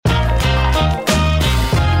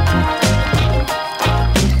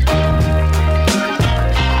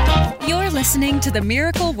listening to the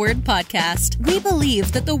Miracle Word Podcast. We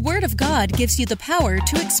believe that the Word of God gives you the power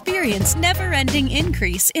to experience never-ending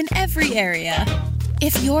increase in every area.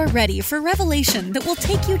 If you're ready for revelation that will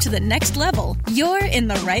take you to the next level, you're in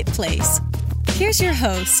the right place. Here's your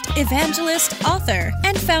host, evangelist, author,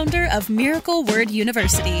 and founder of Miracle Word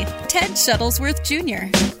University, Ted Shuttlesworth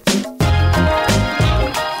Jr.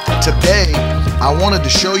 Today, I wanted to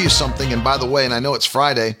show you something, and by the way, and I know it's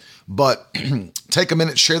Friday, but take a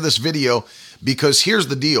minute, share this video, because here's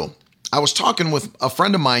the deal. I was talking with a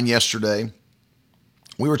friend of mine yesterday.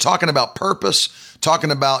 We were talking about purpose,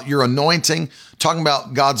 talking about your anointing, talking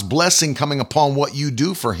about God's blessing coming upon what you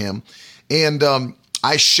do for him. And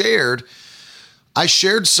I shared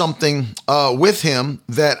something with him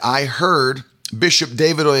that I heard Bishop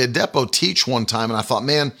David Oyedepo teach one time. And I thought,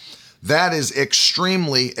 man, that is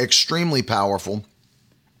extremely, extremely powerful.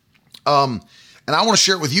 And I want to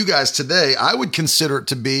share it with you guys today. I would consider it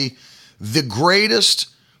to be the greatest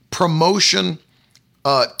promotion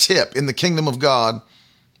tip in the kingdom of God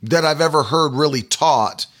that I've ever heard really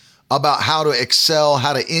taught about how to excel,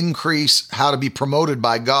 how to increase, how to be promoted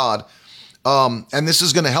by God. And this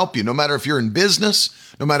is going to help you no matter if you're in business,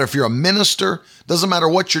 no matter if you're a minister, doesn't matter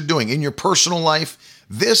what you're doing in your personal life.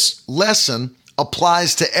 This lesson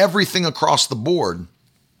applies to everything across the board.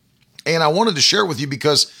 And I wanted to share it with you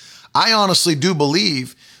because I honestly do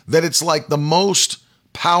believe that it's like the most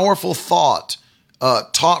powerful thought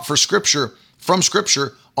taught from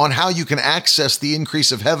Scripture on how you can access the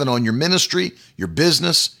increase of heaven on your ministry, your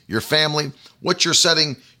business, your family, what you're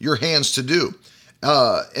setting your hands to do.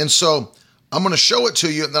 And so I'm going to show it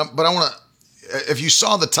to you, but I want to, if you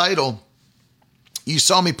saw the title, you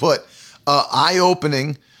saw me put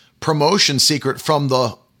eye-opening promotion secret from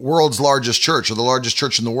the world's largest church, or the largest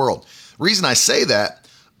church in the world. The reason I say that,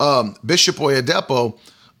 Bishop Oyedepo,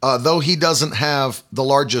 though he doesn't have the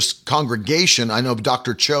largest congregation, I know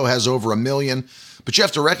Dr. Cho has over 1 million, but you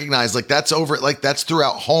have to recognize that's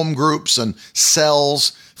throughout home groups and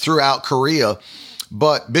cells throughout Korea.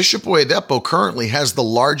 But Bishop Oyedepo currently has the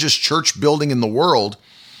largest church building in the world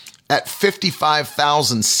at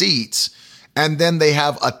 55,000 seats. And then they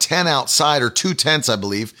have a tent outside, or 2 tents, I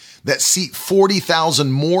believe, that seat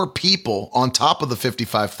 40,000 more people on top of the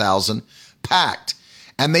 55,000 packed.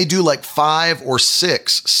 And they do like 5 or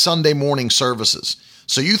 6 Sunday morning services.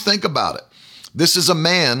 So you think about it. This is a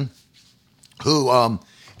man who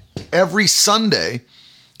every Sunday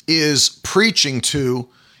is preaching to,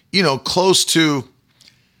 close to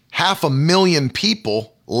 500,000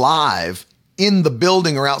 people live in the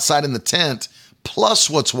building or outside in the tent, plus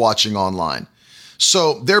what's watching online.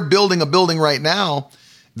 So they're building a building right now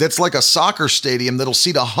that's like a soccer stadium that'll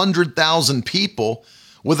seat 100,000 people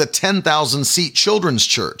with a 10,000 seat children's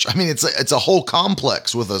church. I mean, it's a whole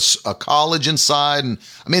complex with a college inside. And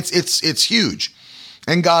I mean, it's huge,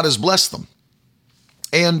 and God has blessed them.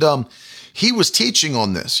 And he was teaching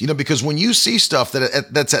on this, because when you see stuff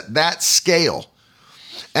that's at that scale,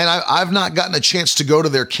 and I've not gotten a chance to go to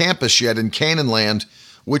their campus yet in Canaan Land,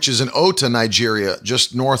 which is in Ota, Nigeria,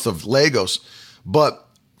 just north of Lagos. But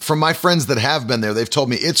from my friends that have been there, they've told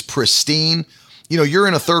me it's pristine. You're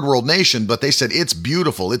in a third world nation, but they said it's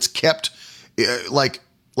beautiful. It's kept like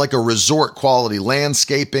a resort quality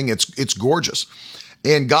landscaping. It's gorgeous.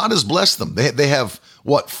 And God has blessed them. They have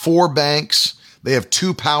 4 banks. They have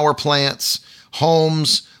 2 power plants,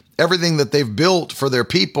 homes, everything that they've built for their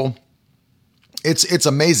people. It's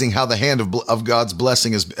amazing how the hand of God's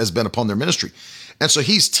blessing has been upon their ministry. And so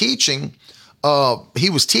he's teaching, he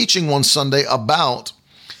was teaching one Sunday about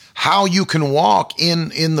how you can walk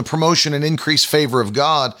in the promotion and increased favor of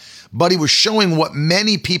God, but he was showing what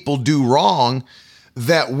many people do wrong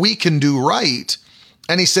that we can do right.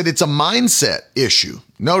 And he said it's a mindset issue.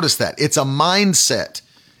 Notice that. It's a mindset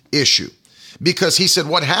issue. Because he said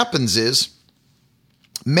what happens is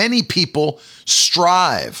many people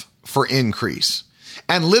strive for increase.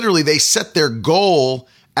 And literally they set their goal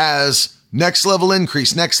as next level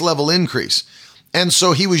increase, next level increase. And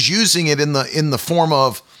so he was using it in the form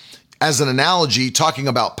of, as an analogy, talking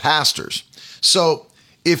about pastors. So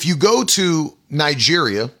if you go to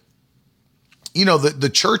Nigeria, the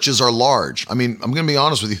churches are large. I mean, I'm going to be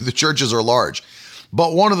honest with you, the churches are large.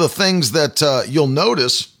 But one of the things that you'll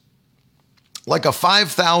notice, like a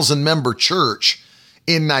 5,000 member church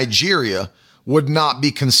in Nigeria would not be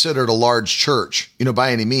considered a large church,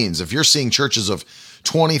 by any means. If you're seeing churches of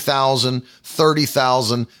 20,000,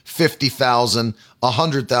 30,000, 50,000,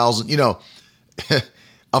 100,000,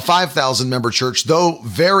 a 5,000 member church, though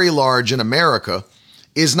very large in America,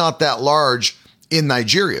 is not that large in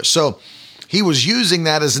Nigeria. So he was using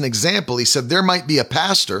that as an example. He said there might be a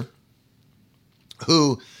pastor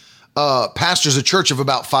who pastors a church of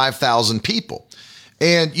about 5,000 people.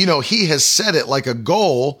 And, he has set it like a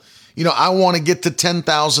goal. I want to get to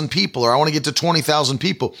 10,000 people, or I want to get to 20,000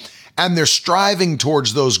 people. And they're striving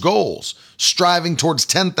towards those goals, striving towards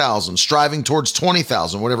 10,000, striving towards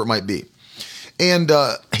 20,000, whatever it might be. And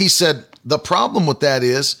he said, the problem with that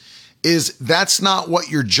is that's not what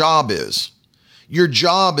your job is. Your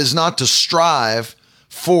job is not to strive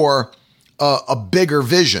for a bigger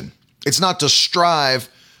vision. It's not to strive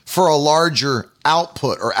for a larger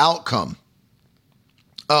output or outcome.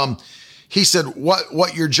 He said,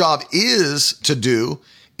 what your job is to do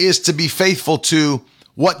is to be faithful to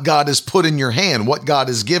what God has put in your hand, what God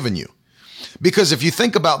has given you. Because if you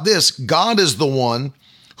think about this, God is the one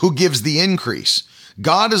who gives the increase.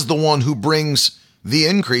 God is the one who brings the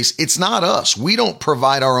increase. It's not us. We don't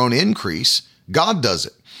provide our own increase. God does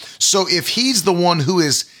it. So if he's the one who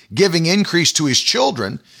is giving increase to his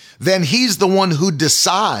children, then he's the one who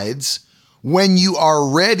decides when you are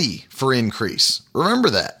ready for increase. Remember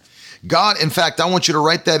that. God, in fact, I want you to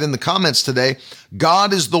write that in the comments today.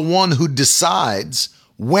 God is the one who decides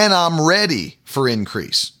when I'm ready for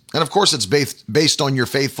increase. And of course, it's based on your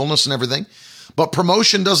faithfulness and everything. But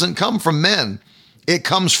promotion doesn't come from men. It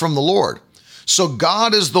comes from the Lord. So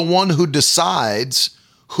God is the one who decides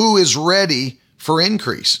who is ready for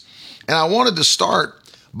increase. And I wanted to start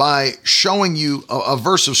by showing you a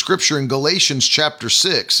verse of scripture in Galatians chapter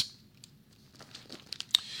 6.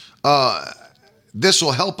 This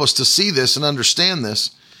will help us to see this and understand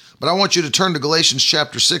this. But I want you to turn to Galatians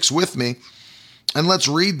chapter 6 with me, and let's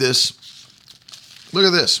read this. Look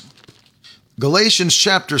at this. Galatians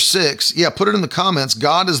chapter 6. Yeah, put it in the comments.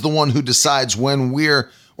 God is the one who decides when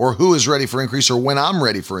or who is ready for increase, or when I'm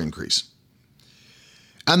ready for increase.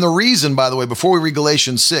 And the reason, by the way, before we read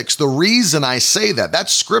Galatians 6, the reason I say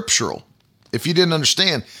that's scriptural. If you didn't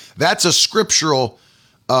understand, that's a scriptural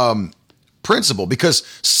principle, because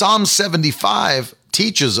Psalm 75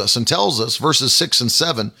 teaches us and tells us, verses 6 and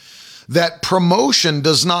 7, that promotion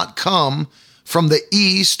does not come from the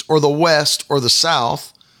east or the west or the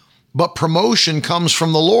south, but promotion comes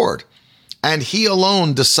from the Lord, and he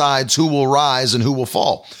alone decides who will rise and who will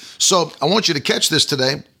fall. So I want you to catch this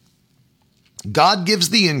today. God gives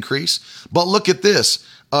the increase, but look at this,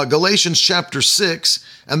 Galatians chapter 6,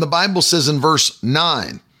 and the Bible says in verse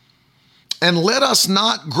 9, and let us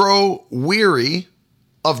not grow weary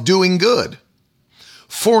of doing good,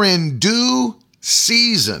 for in due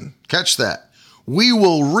season, catch that, we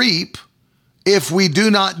will reap if we do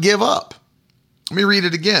not give up. Let me read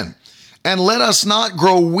it again. And let us not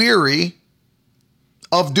grow weary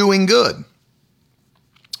of doing good,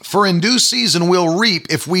 for in due season we'll reap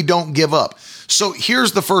if we don't give up. So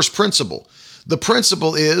here's the first principle. The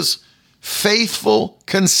principle is faithful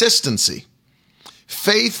consistency.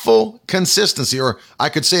 Faithful consistency, or I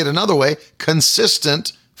could say it another way,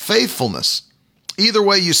 consistent faithfulness. Either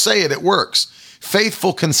way you say it, it works.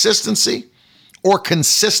 Faithful consistency or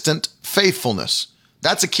consistent faithfulness.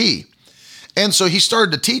 That's a key. And so he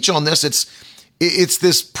started to teach on this. It's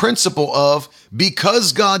this principle of,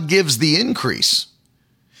 because God gives the increase,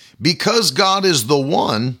 because God is the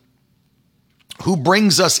one who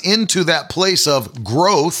brings us into that place of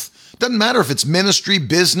growth. Doesn't matter if it's ministry,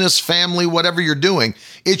 business, family, whatever you're doing.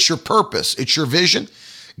 It's your purpose. It's your vision.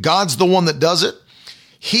 God's the one that does it.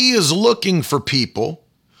 He is looking for people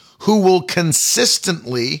who will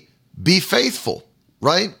consistently be faithful,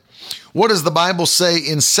 right? What does the Bible say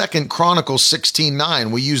in 2 Chronicles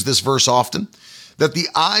 16:9? We use this verse often, that the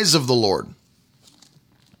eyes of the Lord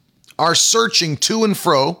are searching to and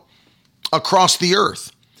fro across the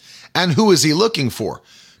earth. And who is he looking for?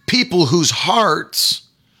 People whose hearts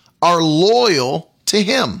are loyal to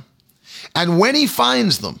him. And when he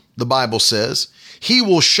finds them, the Bible says, he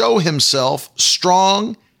will show himself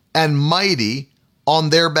strong and mighty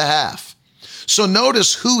on their behalf. So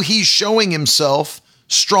notice who he's showing himself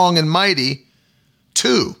strong and mighty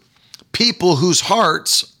to: people whose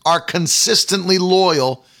hearts are consistently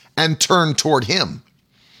loyal and turned toward him.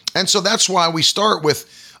 And so that's why we start with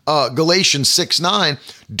Galatians 6:9.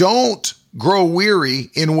 Don't grow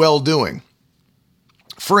weary in well-doing,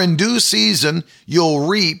 for in due season you'll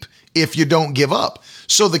reap if you don't give up.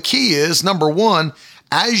 So the key is, number one,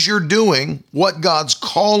 as you're doing what God's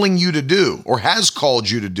calling you to do or has called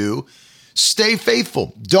you to do, stay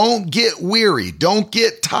faithful. Don't get weary. Don't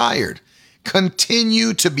get tired.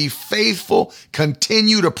 Continue to be faithful.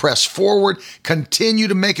 Continue to press forward. Continue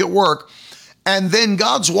to make it work. And then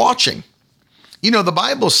God's watching. You know, the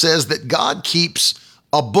Bible says that God keeps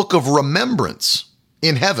a book of remembrance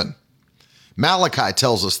in heaven. Malachi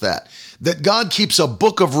tells us that God keeps a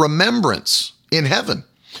book of remembrance in heaven.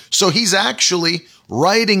 So he's actually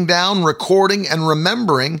writing down, recording, and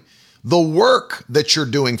remembering the work that you're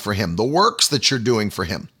doing for him, the works that you're doing for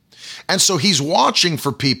him. And so he's watching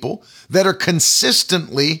for people that are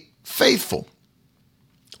consistently faithful,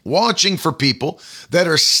 watching for people that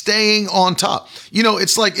are staying on top. You know,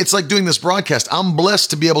 it's like doing this broadcast. I'm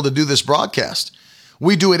blessed to be able to do this broadcast.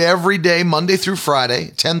 We do it every day, Monday through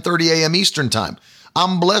Friday, 10:30 a.m. Eastern time.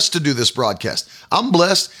 I'm blessed to do this broadcast. I'm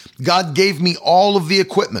blessed. God gave me all of the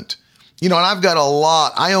equipment. You know, and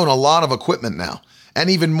I own a lot of equipment now, and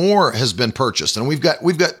even more has been purchased. And we've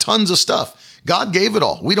got tons of stuff. God gave it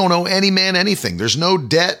all. We don't owe any man anything. There's no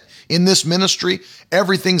debt in this ministry.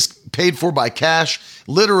 Everything's paid for by cash.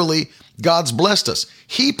 Literally, God's blessed us.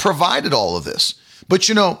 He provided all of this. But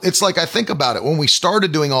you know, it's like I think about it. When we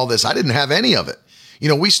started doing all this, I didn't have any of it. You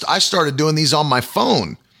know, I started doing these on my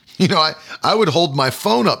phone. You know, I would hold my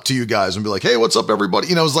phone up to you guys and be like, hey, what's up, everybody?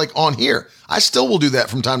 You know, it was like on here. I still will do that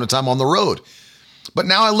from time to time on the road. But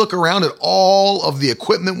now I look around at all of the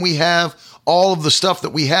equipment we have, all of the stuff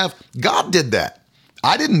that we have. God did that.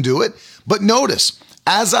 I didn't do it. But notice,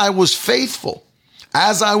 as I was faithful,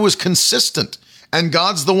 as I was consistent, and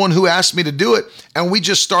God's the one who asked me to do it, and we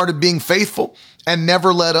just started being faithful and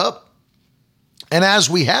never let up. And as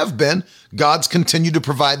we have been, God's continued to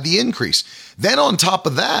provide the increase. Then on top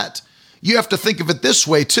of that, you have to think of it this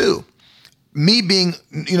way too. Me being,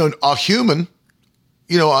 you know, a human,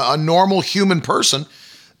 you know, a normal human person,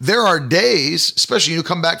 there are days, especially you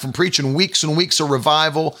come back from preaching weeks and weeks of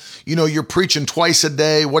revival, you know, you're preaching twice a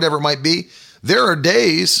day, whatever it might be. There are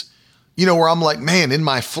days, you know, where I'm like, man, in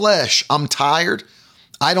my flesh, I'm tired.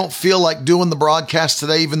 I don't feel like doing the broadcast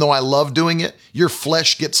today, even though I love doing it. Your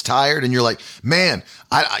flesh gets tired and you're like, man,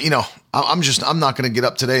 I'm not going to get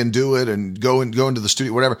up today and do it and go into the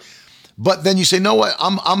studio, whatever. But then you say, no, what?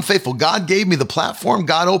 I'm faithful. God gave me the platform.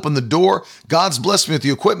 God opened the door. God's blessed me with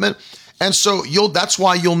the equipment. And so that's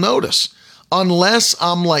why you'll notice, unless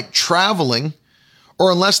I'm like traveling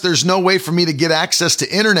or unless there's no way for me to get access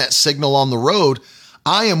to internet signal on the road,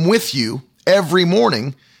 I am with you every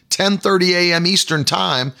morning, 10:30 a.m. Eastern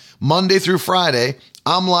time, Monday through Friday.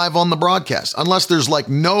 I'm live on the broadcast. Unless there's like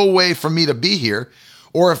no way for me to be here,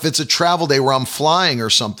 or if it's a travel day where I'm flying or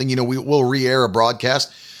something, you know, we'll re-air a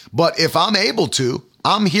broadcast. But if I'm able to,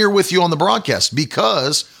 I'm here with you on the broadcast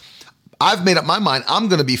because I've made up my mind. I'm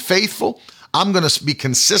going to be faithful. I'm going to be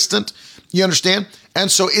consistent. You understand?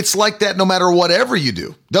 And so it's like that no matter whatever you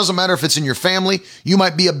do. Doesn't matter if it's in your family. You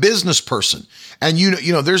might be a business person. And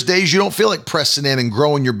you know, there's days you don't feel like pressing in and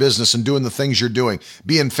growing your business and doing the things you're doing,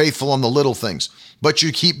 being faithful on the little things. But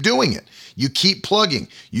you keep doing it. You keep plugging.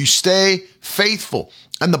 You stay faithful.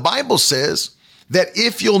 And the Bible says that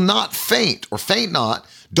if you'll not faint or faint not,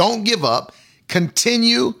 don't give up,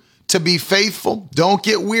 continue to be faithful. Don't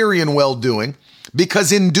get weary in well-doing,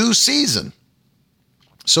 because in due season.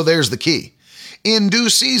 So there's the key. In due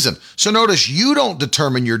season. So notice, you don't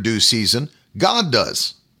determine your due season. God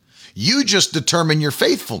does. You just determine your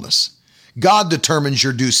faithfulness. God determines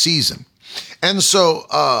your due season. And so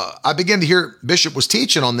I began to hear Bishop was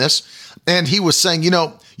teaching on this, and he was saying, you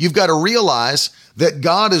know, you've got to realize that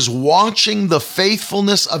God is watching the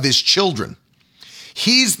faithfulness of his children.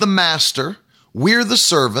 He's the master, we're the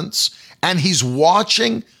servants, and he's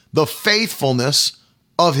watching the faithfulness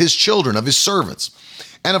of his children, of his servants.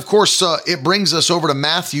 And of course, it brings us over to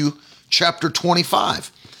Matthew chapter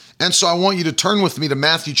 25. And so I want you to turn with me to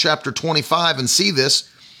Matthew chapter 25 and see this.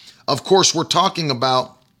 Of course, we're talking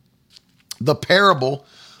about the parable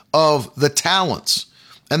of the talents.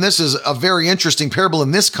 And this is a very interesting parable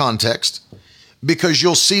in this context, because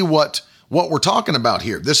you'll see what we're talking about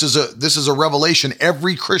here. This is a revelation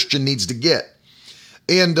every Christian needs to get.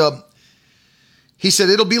 And he said,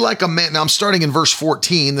 it'll be like a man. Now I'm starting in verse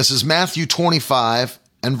 14. This is Matthew 25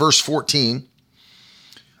 and verse 14.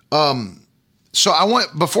 So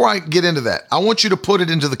before I get into that, I want you to put it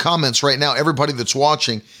into the comments right now, everybody that's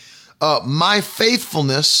watching. My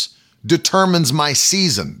faithfulness determines my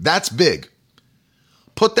season. That's big.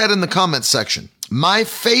 Put that in the comments section. My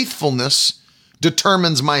faithfulness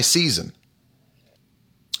determines my season.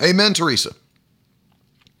 Amen, Teresa.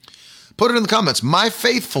 Put it in the comments. My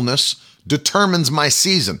faithfulness determines my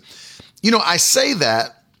season. You know, I say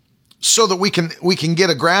that so that we can get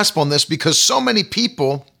a grasp on this, because so many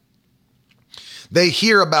people, they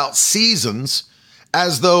hear about seasons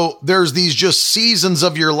as though there's these just seasons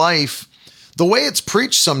of your life. The way it's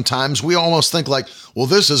preached sometimes, we almost think like, well,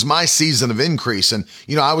 this is my season of increase. And,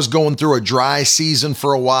 you know, I was going through a dry season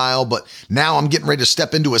for a while, but now I'm getting ready to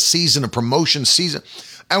step into a season of promotion season.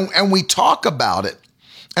 And we talk about it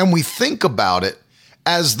and we think about it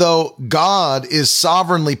as though God is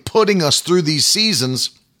sovereignly putting us through these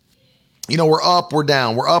seasons we're up, we're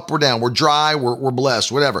down, we're up, we're down, we're dry, we're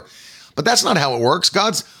blessed, whatever. But that's not how it works.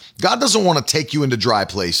 God doesn't want to take you into dry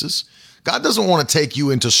places. God doesn't want to take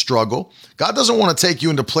you into struggle. God doesn't want to take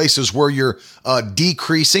you into places where you're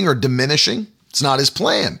decreasing or diminishing. It's not his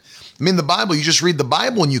plan. I mean, the Bible, you just read the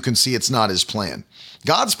Bible and you can see it's not his plan.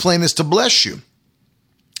 God's plan is to bless you.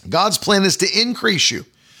 God's plan is to increase you.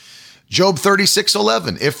 Job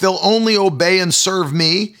 36:11, if they'll only obey and serve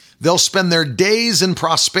me, they'll spend their days in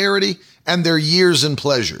prosperity and their years in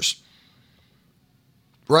pleasures.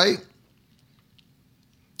 Right?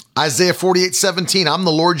 Isaiah 48:17, I'm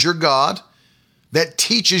the Lord your God that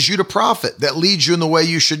teaches you to profit, that leads you in the way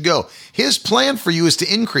you should go. His plan for you is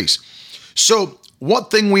to increase. So one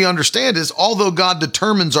thing we understand is, although God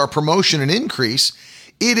determines our promotion and increase,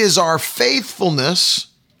 it is our faithfulness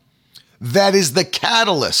that is the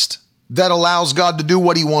catalyst that allows God to do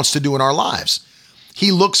what he wants to do in our lives.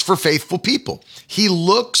 He looks for faithful people. He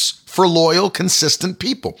looks for loyal, consistent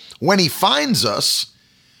people. When he finds us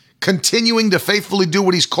continuing to faithfully do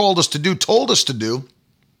what he's called us to do, told us to do,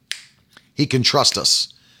 he can trust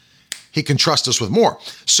us. He can trust us with more.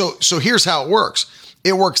 So here's how it works.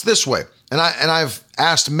 It works this way. And I've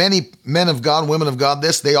asked many men of God, women of God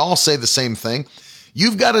this, they all say the same thing.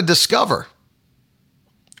 You've got to discover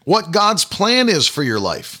what God's plan is for your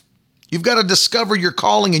life. You've got to discover your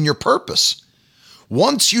calling and your purpose.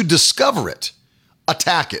 Once you discover it,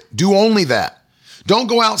 attack it. Do only that. Don't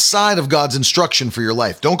go outside of God's instruction for your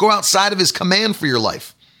life. Don't go outside of his command for your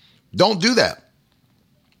life. Don't do that.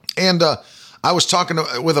 And I was talking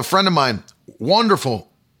with a friend of mine, wonderful,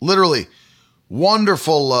 literally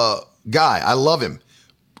wonderful guy. I love him.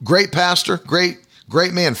 Great pastor,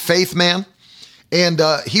 great man, faith man. And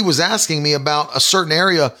he was asking me about a certain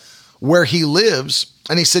area where he lives.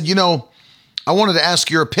 And he said, I wanted to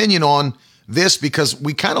ask your opinion on this because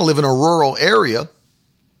we kind of live in a rural area.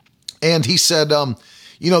 And he said, in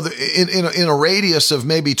a radius of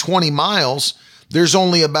maybe 20 miles, there's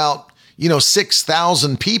only about,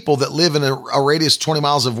 6,000 people that live in a radius of 20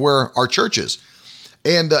 miles of where our church is.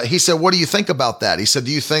 And he said, what do you think about that? He said,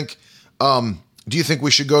 do you think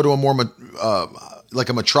we should go to a more, like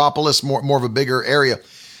a metropolis, more of a bigger area?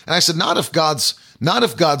 And I said, not if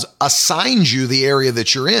God's assigned you the area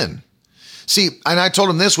that you're in. See, and I told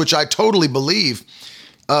him this, which I totally believe.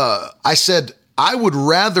 I said, I would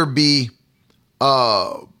rather be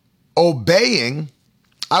obeying.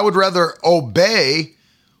 I would rather obey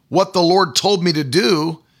what the Lord told me to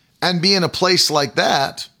do and be in a place like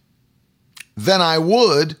that than I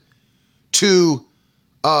would to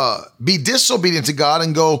be disobedient to God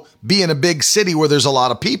and go be in a big city where there's a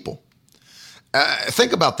lot of people.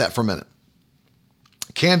 Think about that for a minute.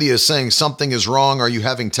 Candy is saying something is wrong. Are you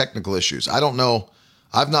having technical issues? I don't know.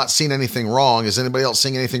 I've not seen anything wrong. Is anybody else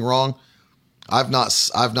seeing anything wrong? I've not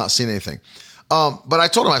seen anything. But I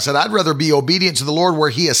told him, I said, I'd rather be obedient to the Lord where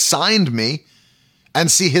he assigned me and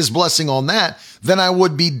see his blessing on that than I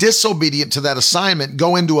would be disobedient to that assignment,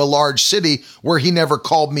 go into a large city where he never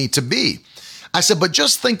called me to be. I said, but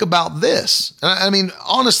just think about this. I mean,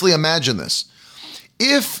 honestly, imagine this.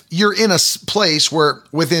 If you're in a place where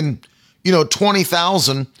within,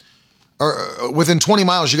 20,000 or within 20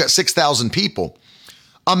 miles, you got 6,000 people.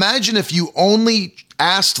 Imagine if you only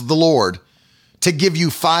asked the Lord to give you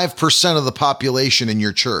 5% of the population in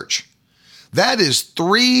your church. That is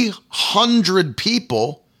 300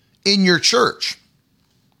 people in your church.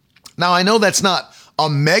 Now, I know that's not a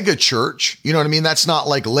mega church. You know what I mean? That's not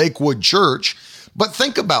like Lakewood Church. But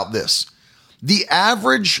think about this. The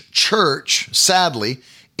average church, sadly,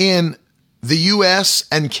 in the U.S.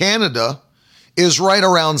 and Canada is right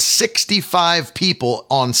around 65 people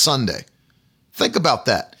on Sunday. Think about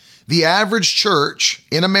that. The average church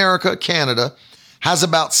in America, Canada, has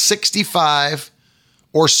about 65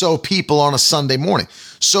 or so people on a Sunday morning.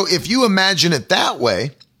 So if you imagine it that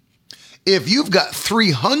way, if you've got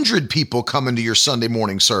 300 people coming to your Sunday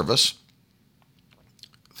morning service,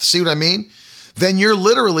 see what I mean? Then you're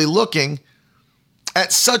literally looking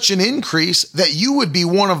at such an increase that you would be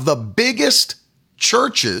one of the biggest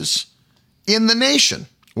churches in the nation,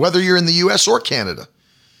 whether you're in the U.S. or Canada.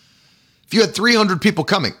 If you had 300 people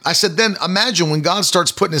coming, I said, then imagine when God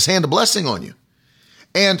starts putting his hand of blessing on you.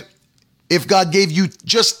 And if God gave you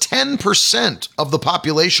just 10% of the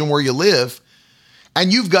population where you live,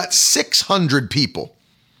 and you've got 600 people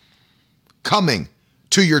coming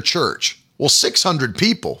to your church. Well, 600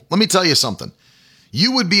 people, let me tell you something.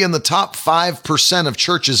 You would be in the top 5% of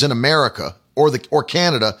churches in America or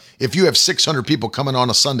Canada if you have 600 people coming on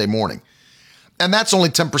a Sunday morning. And that's only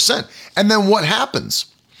 10%. And then what happens?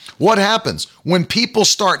 What happens when people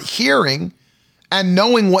start hearing and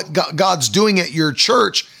knowing what God's doing at your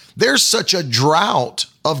church? there's such a drought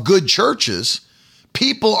of good churches.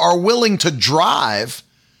 People are willing to drive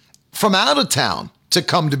from out of town to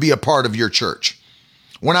come to be a part of your church.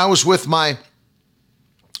 When I was with my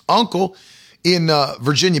uncle in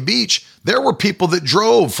Virginia Beach, there were people that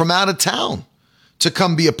drove from out of town to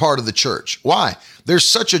come be a part of the church. Why? There's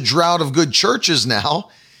such a drought of good churches now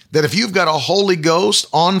that if you've got a Holy Ghost,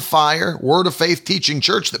 on fire, word of faith teaching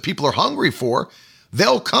church that people are hungry for,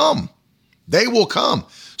 they'll come. They will come.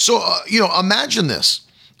 So, imagine this.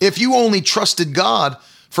 If you only trusted God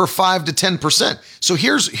for 5 to 10%. So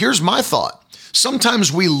here's my thought.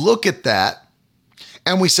 Sometimes we look at that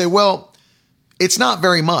and we say, well, it's not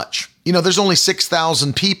very much. There's only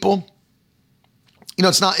 6,000 people.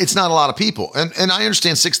 It's not a lot of people. And I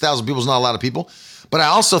understand 6,000 people is not a lot of people, but I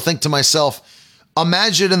also think to myself,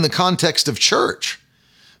 imagine in the context of church,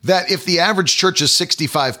 that if the average church is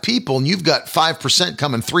 65 people and you've got 5%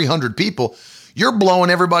 coming, 300 people, you're blowing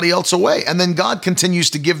everybody else away. And then God continues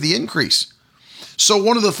to give the increase. So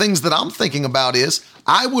one of the things that I'm thinking about is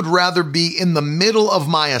I would rather be in the middle of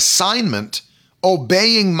my assignment,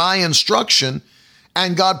 obeying my instruction,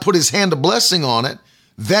 and God put his hand of blessing on it,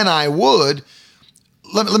 than I would.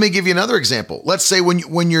 Let me give you another example. Let's say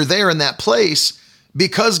when you're there in that place,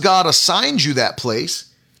 because God assigned you that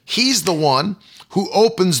place, he's the one who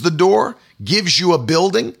opens the door, gives you a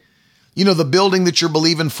building, the building that you're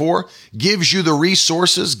believing for, gives you the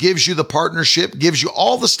resources, gives you the partnership, gives you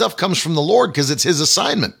all the stuff comes from the Lord because it's his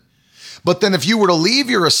assignment. But then if you were to leave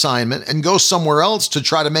your assignment and go somewhere else to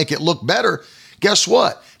try to make it look better, guess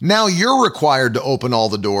what? Now you're required to open all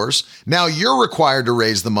the doors. Now you're required to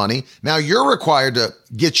raise the money. Now you're required to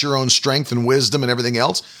get your own strength and wisdom and everything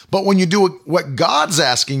else. But when you do what God's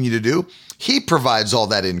asking you to do, he provides all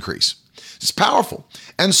that increase. It's powerful.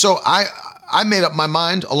 And so I made up my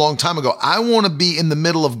mind a long time ago. I want to be in the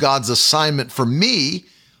middle of God's assignment for me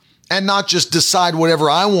and not just decide whatever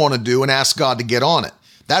I want to do and ask God to get on it.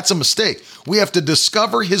 That's a mistake. We have to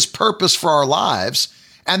discover his purpose for our lives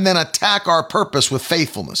and then attack our purpose with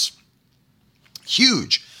faithfulness.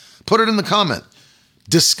 Huge. Put it in the comment.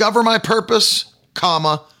 Discover my purpose,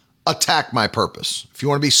 comma, attack my purpose. If you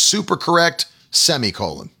want to be super correct,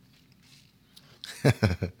 semicolon.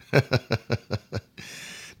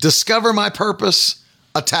 Discover my purpose,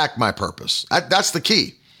 attack my purpose. That's the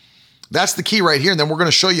key. That's the key right here. And then we're going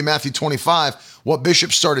to show you Matthew 25, what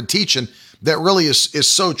Bishop started teaching that really is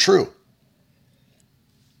so true.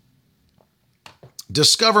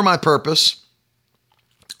 Discover my purpose,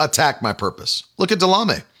 attack my purpose. Look at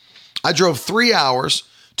Delame. I drove 3 hours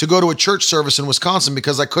to go to a church service in Wisconsin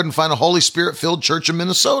because I couldn't find a Holy Spirit-filled church in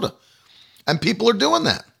Minnesota. And people are doing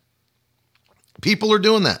that. People are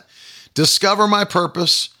doing that. Discover my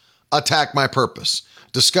purpose, attack my purpose.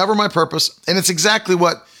 Discover my purpose, and it's exactly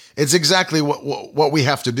what we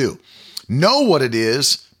have to do. Know what it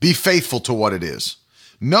is, be faithful to what it is.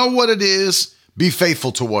 Know what it is, be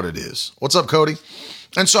faithful to what it is. What's up, Cody?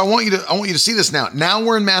 And so I want you to see this now. Now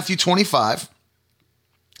we're in Matthew 25,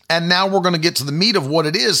 and now we're going to get to the meat of what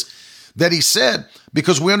it is that he said,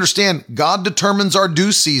 because we understand God determines our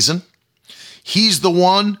due season. He's the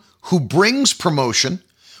one who brings promotion.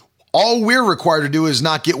 All we're required to do is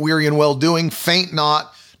not get weary in well-doing, faint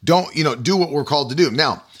not, don't, do what we're called to do.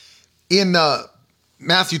 Now, in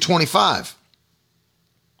Matthew 25,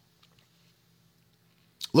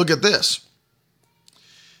 look at this.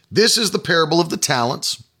 This is the parable of the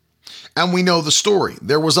talents, and we know the story.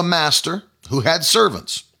 There was a master who had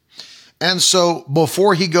servants. And so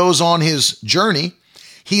before he goes on his journey,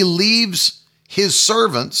 he leaves his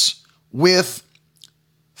servants with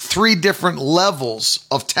 3 different levels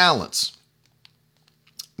of talents.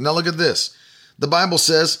 Now look at this. The Bible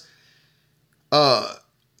says,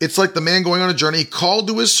 it's like the man going on a journey. He called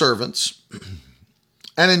to his servants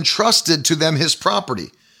and entrusted to them his property.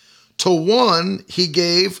 To one, he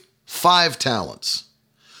gave 5 talents.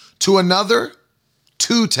 To another,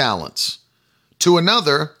 2 talents. To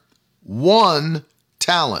another, 1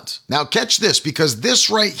 talent. Now catch this, because this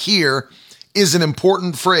right here is an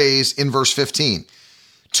important phrase in verse 15.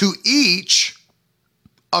 To each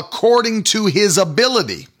according to his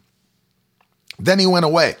ability. Then he went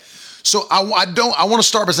away. So I want to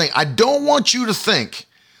start by saying, I don't want you to think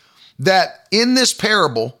that in this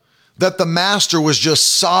parable that the master was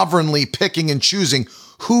just sovereignly picking and choosing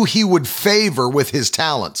who he would favor with his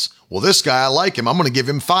talents. Well, this guy, I like him. I'm going to give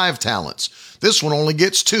him 5 talents. This one only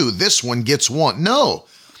gets 2. This one gets 1. No.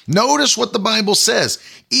 Notice what the Bible says.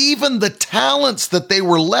 Even the talents that they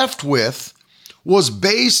were left with was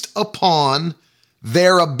based upon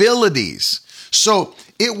their abilities. So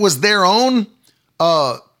it was their own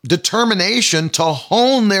determination to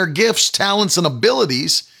hone their gifts, talents, and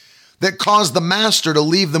abilities that caused the master to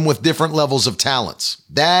leave them with different levels of talents.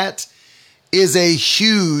 That is a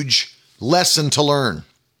huge lesson to learn.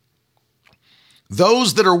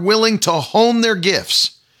 Those that are willing to hone their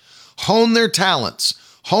gifts, hone their talents,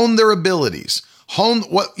 hone their abilities,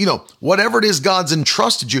 whatever it is God's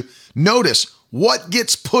entrusted you. Notice what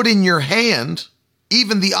gets put in your hand,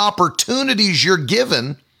 even the opportunities you're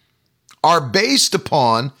given, are based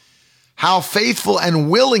upon how faithful and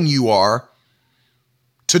willing you are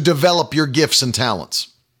to develop your gifts and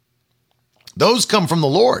talents. Those come from the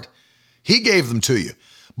Lord. He gave them to you.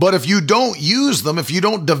 But if you don't use them, if you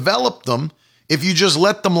don't develop them, if you just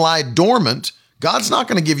let them lie dormant, God's not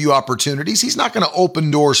going to give you opportunities. He's not going to open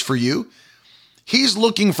doors for you. He's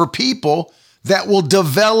looking for people that will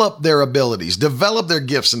develop their abilities, develop their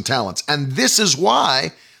gifts and talents. And this is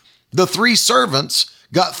why the 3 servants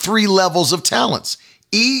got 3 levels of talents,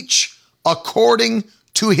 each according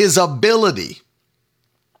to his ability.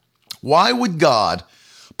 Why would God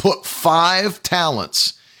put 5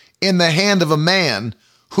 talents in the hand of a man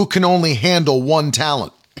who can only handle 1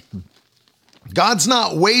 talent? God's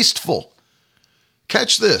not wasteful.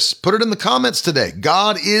 Catch this. Put it in the comments today.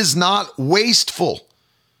 God is not wasteful.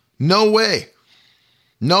 No way.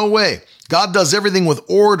 No way. God does everything with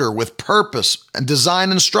order, with purpose, and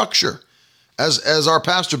design and structure. As our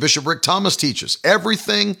pastor, Bishop Rick Thomas, teaches,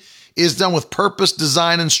 everything is done with purpose,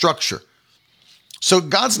 design, and structure. So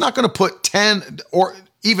God's not going to put 10 or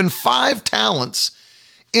even 5 talents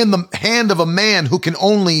in the hand of a man who can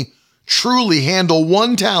only truly handle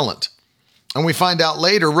 1 talent. And we find out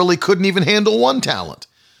later, really couldn't even handle 1 talent.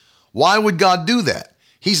 Why would God do that?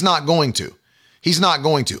 He's not going to. He's not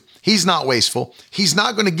going to. He's not wasteful. He's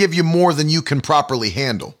not going to give you more than you can properly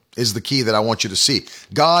handle, is the key that I want you to see.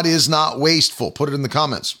 God is not wasteful. Put it in the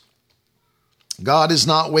comments. God is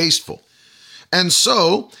not wasteful. And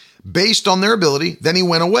so, based on their ability, then he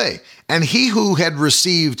went away. And he who had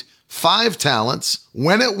received 5 talents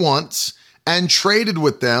went at once and traded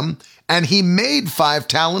with them, and he made 5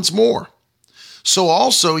 talents more. So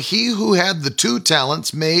also he who had the 2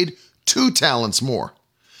 talents made 2 talents more.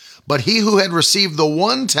 But he who had received the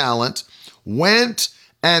 1 talent went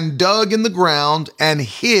and dug in the ground and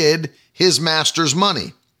hid his master's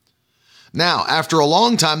money. Now, after a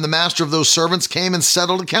long time, the master of those servants came and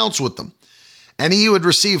settled accounts with them. And he who had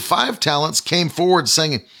received 5 talents came forward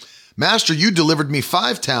saying, Master, you delivered me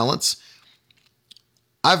 5 talents.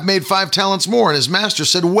 I've made 5 talents more. And his master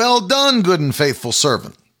said, Well done, good and faithful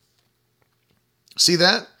servant. See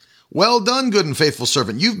that? Well done, good and faithful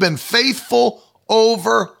servant. You've been faithful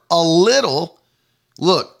over a little.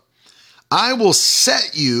 Look, I will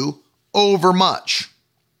set you over much.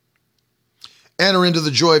 Enter into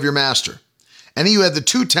the joy of your master. And he who had the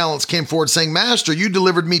 2 talents came forward saying, Master, you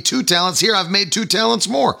delivered me 2 talents. Here I've made 2 talents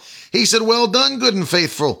more. He said, Well done, good and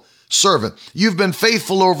faithful servant. You've been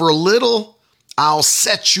faithful over a little. I'll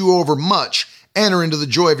set you over much. Enter into the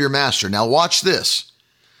joy of your master. Now watch this.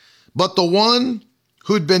 But the one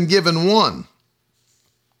who'd been given 1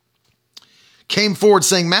 came forward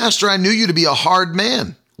saying, Master, I knew you to be a hard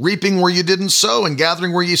man, reaping where you didn't sow and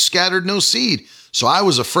gathering where you scattered no seed. So I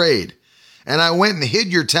was afraid, and I went and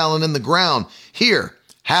hid your talent in the ground. Here,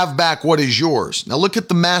 have back what is yours. Now look at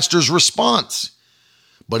the master's response.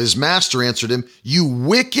 But his master answered him, You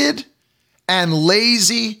wicked and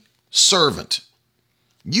lazy servant.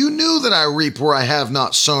 You knew that I reap where I have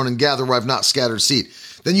not sown and gather where I've not scattered seed.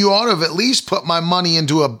 Then you ought to have at least put my money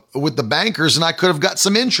with the bankers, and I could have got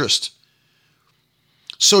some interest.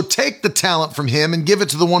 So take the talent from him and give it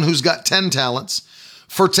to the one who's got 10 talents.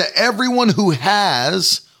 For to everyone who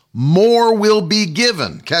has, more will be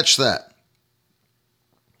given. Catch that.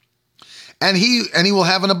 And he will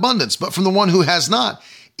have an abundance. But from the one who has not,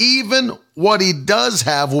 even what he does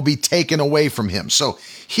have will be taken away from him. So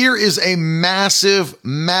here is a massive,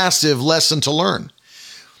 massive lesson to learn.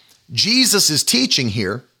 Jesus is teaching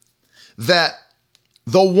here that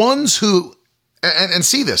the ones who, and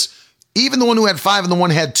see this, even the one who had 5 and the one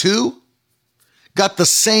who had 2 got the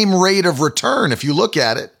same rate of return. If you look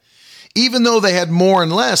at it, even though they had more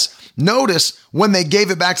and less, notice when they gave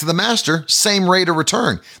it back to the master, same rate of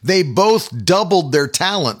return. They both doubled their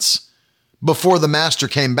talents before the master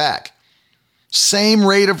came back. Same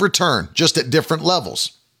rate of return, just at different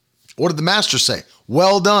levels. What did the master say?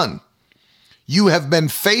 Well done. You have been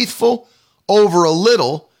faithful over a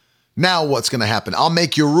little. Now what's going to happen? I'll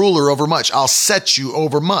make you ruler over much. I'll set you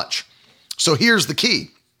over much. So here's the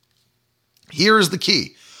key. Here is the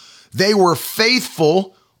key. They were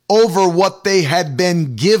faithful over what they had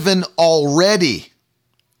been given already.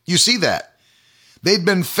 You see that? They'd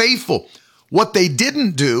been faithful. What they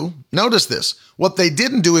didn't do, notice this, what they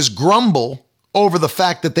didn't do is grumble over the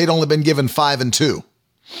fact that they'd only been given 5 and 2.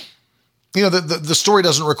 You know, the story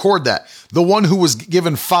doesn't record that. The one who was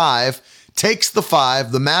given 5 takes the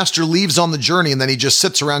 5, the master leaves on the journey, and then he just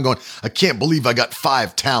sits around going, I can't believe I got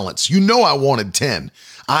 5 talents. You know I wanted 10.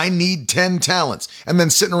 I need 10 talents. And then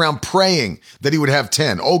sitting around praying that he would have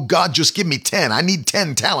 10. Oh, God, just give me 10. I need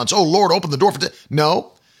 10 talents. Oh, Lord, open the door for 10.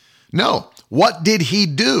 No. What did he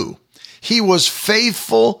do? He was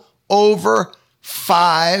faithful over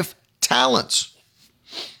 5 talents.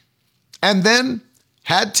 And then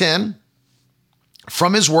had 10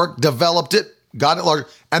 from his work, developed it, got it larger.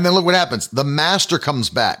 And then look what happens. The master comes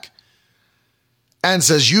back and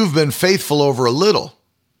says, you've been faithful over a little.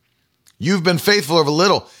 You've been faithful over a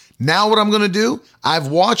little. Now what I'm going to do, I've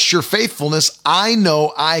watched your faithfulness. I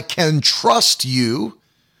know I can trust you.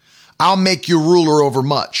 I'll make you ruler over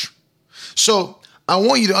much. So I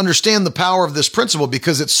want you to understand the power of this principle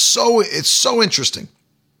because it's so interesting.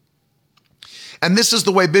 And this is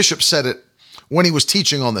the way Bishop said it when he was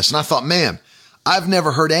teaching on this. And I thought, man, I've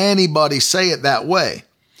never heard anybody say it that way.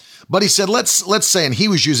 But he said, let's say, and he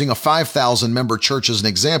was using a 5,000 member church as an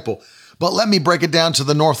example, but let me break it down to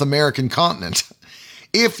the North American continent.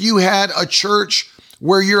 If you had a church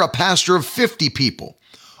where you're a pastor of 50 people,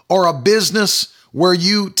 or a business where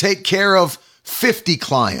you take care of 50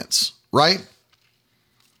 clients, right?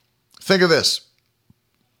 Think of this.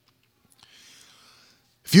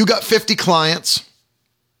 If you got 50 clients,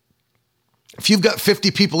 if you've got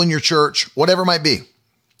 50 people in your church, whatever it might be,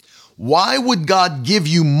 why would God give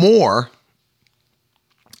you more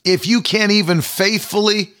if you can't even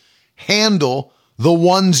faithfully handle the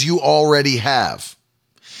ones you already have?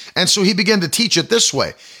 And so he began to teach it this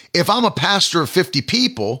way. If I'm a pastor of 50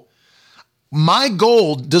 people, my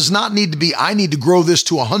goal does not need to be, I need to grow this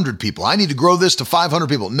to 100 people. I need to grow this to 500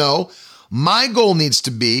 people. No, my goal needs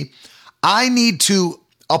to be, I need to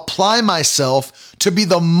apply myself to be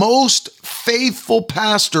the most faithful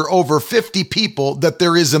pastor over 50 people that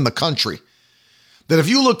there is in the country. That if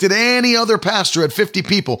you looked at any other pastor at 50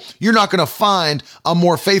 people, you're not going to find a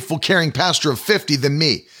more faithful, caring pastor of 50 than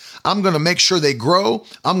me. I'm going to make sure they grow.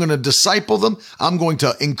 I'm going to disciple them. I'm going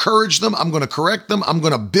to encourage them. I'm going to correct them. I'm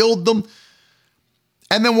going to build them.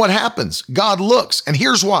 And then what happens? God looks, and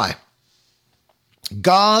here's why.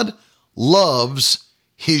 God loves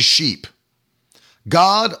his sheep.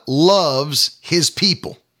 God loves his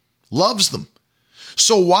people, loves them.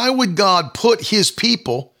 So why would God put his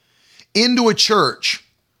people into a church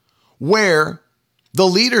where the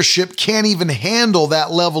leadership can't even handle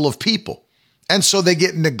that level of people? And so they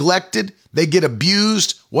get neglected, they get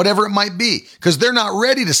abused, whatever it might be, because they're not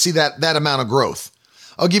ready to see that amount of growth.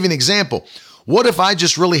 I'll give you an example. What if I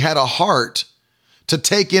just really had a heart to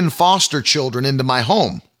take in foster children into my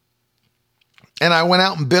home? And I went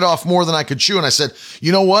out and bit off more than I could chew. And I said,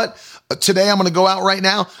 you know what? Today I'm going to go out right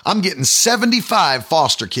now. I'm getting 75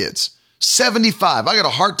 foster kids. 75. I got a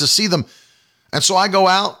heart to see them. And so I go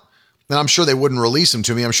out, and I'm sure they wouldn't release them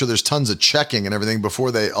to me. I'm sure there's tons of checking and everything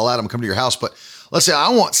before they allow them to come to your house. But let's say I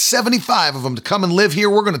want 75 of them to come and live here.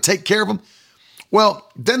 We're going to take care of them. Well,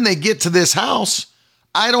 then they get to this house.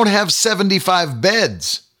 I don't have 75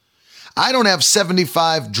 beds. I don't have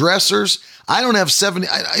 75 dressers. I don't have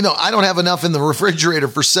I don't have enough in the refrigerator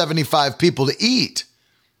for 75 people to eat.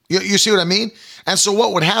 You see what I mean? And so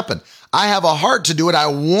what would happen? I have a heart to do it. I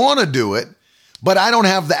want to do it, but I don't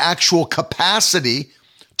have the actual capacity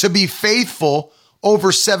to be faithful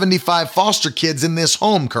over 75 foster kids in this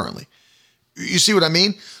home currently. You see what I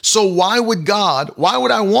mean? So why would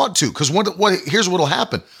I want to? Because here's what'll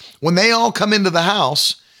happen. When they all come into the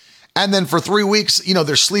house, and then for 3 weeks,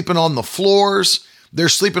 they're sleeping on the floors, they're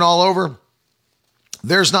sleeping all over.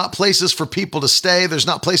 There's not places for people to stay. There's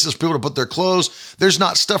not places for people to put their clothes. There's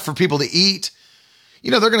not stuff for people to eat.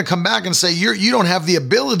 They're going to come back and say, you don't have the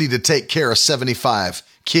ability to take care of 75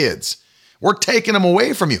 kids. We're taking them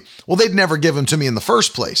away from you. Well, they'd never give them to me in the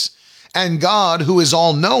first place. And God, who is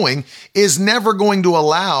all knowing, is never going to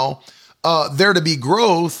allow there to be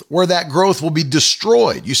growth where that growth will be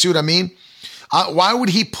destroyed. You see what I mean? Why would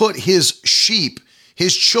he put his sheep,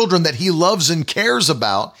 his children that he loves and cares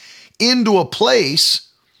about, into a place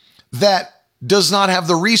that does not have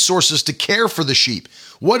the resources to care for the sheep?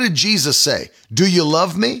 What did Jesus say? Do you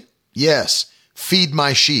love me? Yes. Feed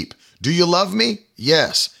my sheep. Do you love me?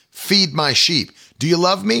 Yes. Feed my sheep. Do you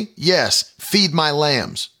love me? Yes. Feed my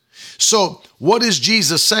lambs. So what is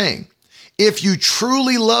Jesus saying? If you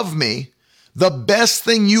truly love me, the best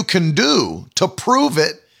thing you can do to prove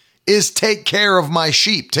it is take care of my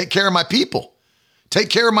sheep, take care of my people, take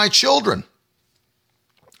care of my children.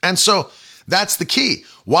 And so that's the key.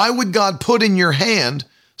 Why would God put in your hand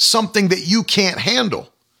something that you can't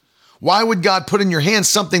handle? Why would God put in your hands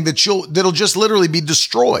something that'll just literally be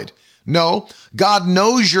destroyed? No, God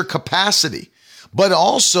knows your capacity, but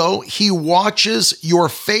also he watches your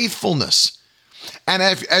faithfulness. And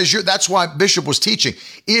that's why Bishop was teaching.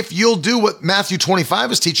 If you'll do what Matthew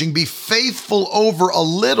 25 is teaching, be faithful over a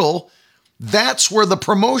little, that's where the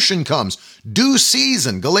promotion comes. Due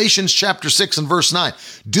season, Galatians chapter 6 and verse 9.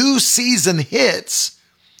 Due season hits.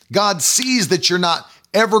 God sees that you're not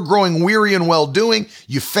ever growing weary in well-doing.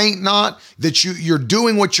 You faint not, that you're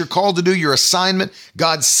doing what you're called to do, your assignment.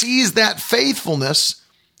 God sees that faithfulness.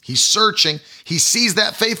 He's searching. He sees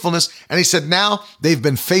that faithfulness. And he said, now they've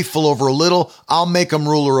been faithful over a little. I'll make them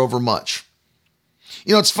ruler over much.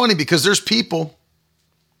 You know, it's funny because there's people,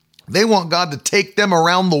 they want God to take them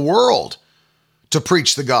around the world to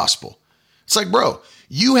preach the gospel. It's like, bro,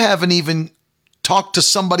 you haven't even talked to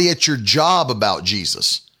somebody at your job about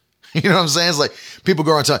Jesus. You know what I'm saying? It's like people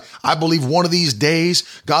go around and say, I believe one of these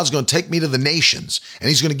days God's going to take me to the nations and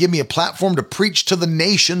he's going to give me a platform to preach to the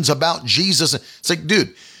nations about Jesus. It's like,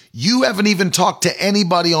 dude, you haven't even talked to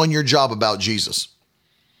anybody on your job about Jesus.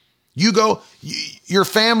 You go, your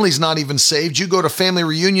family's not even saved. You go to family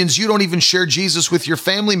reunions. You don't even share Jesus with your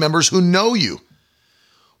family members who know you.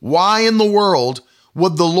 Why in the world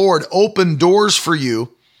would the Lord open doors for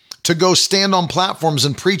you to go stand on platforms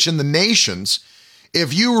and preach in the nations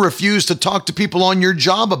if you refuse to talk to people on your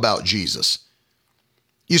job about Jesus?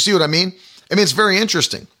 You see what I mean? I mean, it's very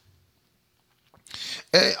interesting.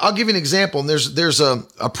 I'll give you an example. And there's a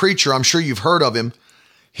preacher, I'm sure you've heard of him.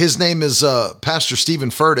 His name is Pastor Stephen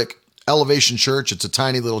Furtick, Elevation Church. It's a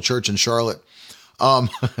tiny little church in Charlotte.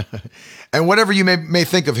 And whatever you may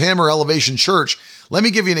think of him or Elevation Church, let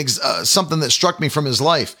me give you something that struck me from his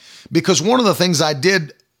life. Because one of the things I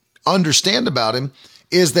did understand about him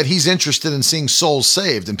is that he's interested in seeing souls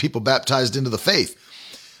saved and people baptized into the faith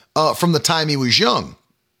from the time he was young.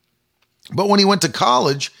 But when he went to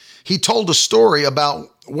college, he told a story about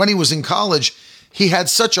when he was in college, he had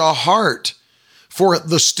such a heart for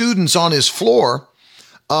the students on his floor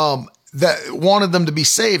that wanted them to be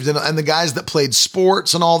saved and the guys that played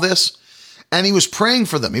sports and all this. And he was praying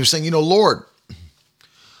for them. He was saying, you know, Lord,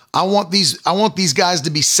 I want these guys to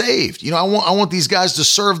be saved. You know, I want these guys to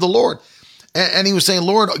serve the Lord. And he was saying,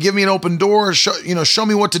 Lord, give me an open door, show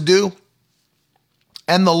me what to do.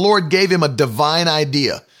 And the Lord gave him a divine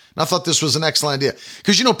idea. And I thought this was an excellent idea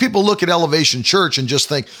because, you know, people look at Elevation Church and just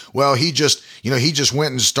think, well, he just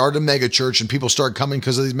went and started a mega church and people started coming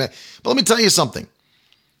because of these. But let me tell you something.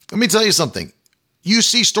 You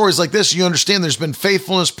see stories like this, you understand there's been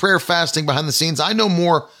faithfulness, prayer, fasting behind the scenes. I know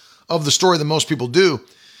more of the story than most people do.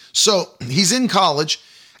 So he's in college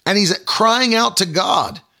and he's crying out to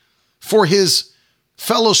God for his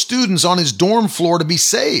fellow students on his dorm floor to be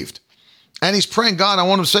saved. And he's praying, God, I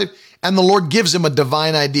want them saved. And the Lord gives him a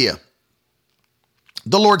divine idea.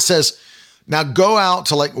 The Lord says, now go out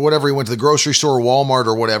to like whatever, he went to the grocery store or Walmart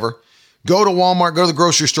or whatever. Go to Walmart, go to the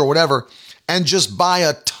grocery store, whatever, and just buy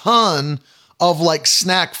a ton of like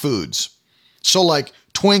snack foods. So like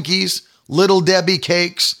Twinkies, Little Debbie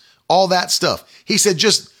cakes, all that stuff. He said,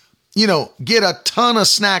 just, get a ton of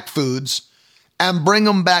snack foods and bring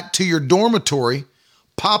them back to your dormitory,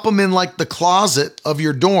 pop them in like the closet of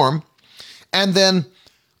your dorm, and then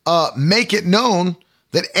make it known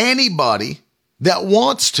that anybody that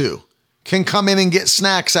wants to can come in and get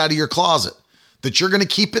snacks out of your closet, that you're going to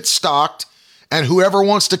keep it stocked, and whoever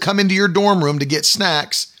wants to come into your dorm room to get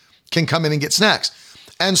snacks can come in and get snacks.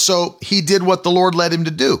 And so he did what the Lord led him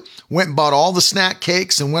to do. Went and bought all the snack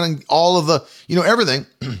cakes and went and all of the, everything.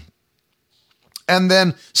 And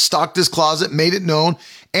then stocked his closet, made it known.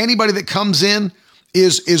 Anybody that comes in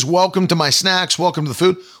is welcome to my snacks, welcome to the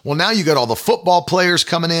food. Well, now you got all the football players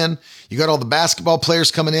coming in. You got all the basketball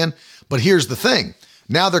players coming in. But here's the thing.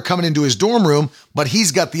 Now they're coming into his dorm room, but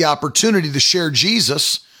he's got the opportunity to share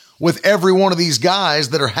Jesus with every one of these guys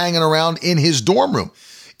that are hanging around in his dorm room.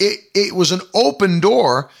 It was an open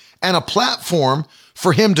door and a platform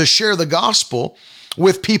for him to share the gospel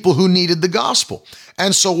with people who needed the gospel.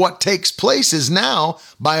 And so what takes place is now,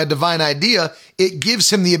 by a divine idea, it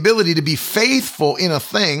gives him the ability to be faithful in a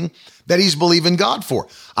thing that he's believing God for.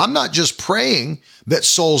 I'm not just praying that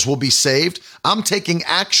souls will be saved. I'm taking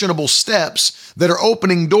actionable steps that are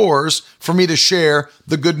opening doors for me to share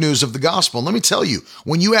the good news of the gospel. And let me tell you,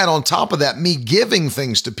 when you add on top of that, me giving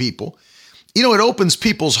things to people, it opens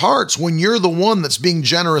people's hearts when you're the one that's being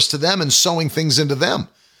generous to them and sowing things into them.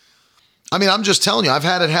 I mean, I'm just telling you, I've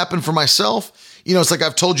had it happen for myself. It's like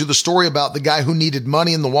I've told you the story about the guy who needed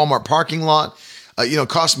money in the Walmart parking lot.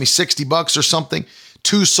 Cost me $60 or something.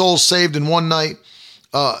 2 souls saved in one night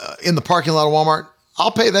in the parking lot of Walmart.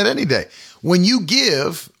 I'll pay that any day. When you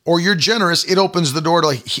give or you're generous, it opens the door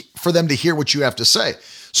for them to hear what you have to say.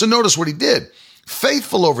 So notice what he did.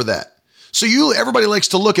 Faithful over that. So everybody likes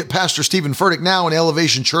to look at Pastor Stephen Furtick now in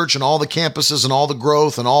Elevation Church and all the campuses and all the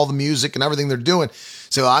growth and all the music and everything they're doing.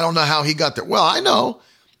 So I don't know how he got there. Well, I know.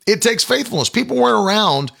 It takes faithfulness. People weren't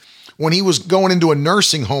around when he was going into a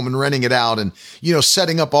nursing home and renting it out and,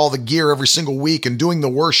 setting up all the gear every single week and doing the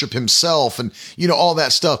worship himself and, all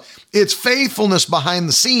that stuff. It's faithfulness behind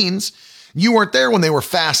the scenes. You weren't there when they were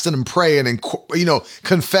fasting and praying and,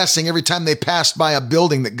 confessing every time they passed by a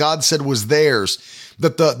building that God said was theirs,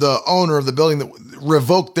 that the owner of the building that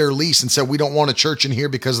revoked their lease and said, we don't want a church in here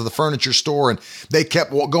because of the furniture store. And they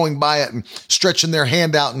kept going by it and stretching their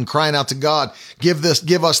hand out and crying out to God, give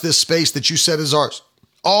us this space that you said is ours.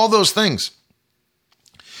 All those things.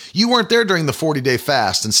 You weren't there during the 40-day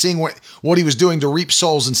fast and seeing what he was doing to reap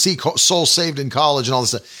souls and see souls saved in college and all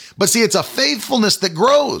this stuff. But see, it's a faithfulness that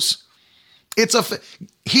grows.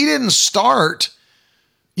 He didn't start,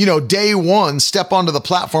 day one, step onto the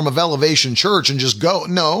platform of Elevation Church and just go.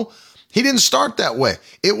 No, he didn't start that way.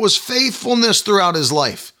 It was faithfulness throughout his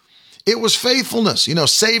life. It was faithfulness,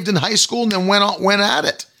 saved in high school and then went at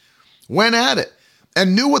it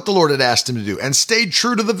and knew what the Lord had asked him to do and stayed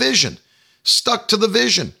true to the vision, stuck to the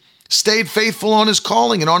vision, stayed faithful on his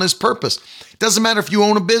calling and on his purpose. It doesn't matter if you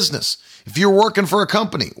own a business, if you're working for a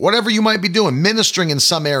company, whatever you might be doing, ministering in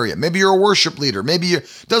some area. Maybe you're a worship leader.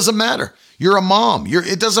 Doesn't matter. You're a mom.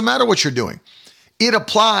 It doesn't matter what you're doing. It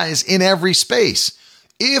applies in every space.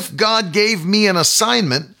 If God gave me an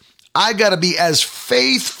assignment, I got to be as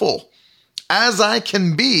faithful as I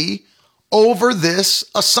can be over this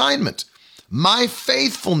assignment. My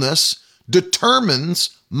faithfulness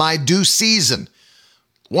determines my due season.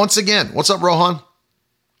 Once again, what's up, Rohan?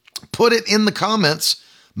 Put it in the comments.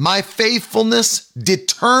 My faithfulness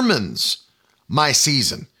determines my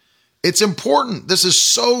season. It's important. This is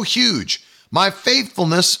so huge. My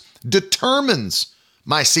faithfulness determines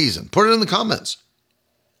my season. Put it in the comments.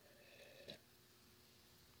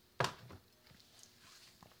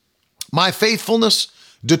 My faithfulness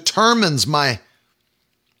determines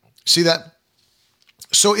see that?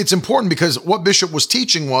 So it's important because what Bishop was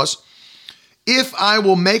teaching was, if I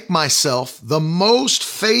will make myself the most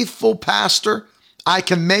faithful pastor I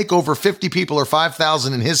can make over 50 people or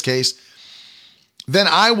 5,000 in his case, then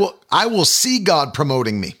I will see God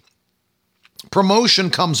promoting me. Promotion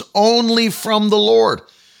comes only from the Lord.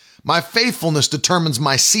 My faithfulness determines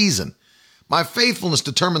my season. My faithfulness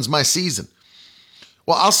determines my season.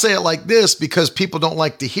 Well, I'll say it like this because people don't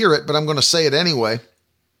like to hear it, but I'm going to say it anyway.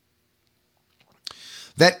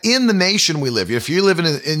 That in the nation we live, if you live in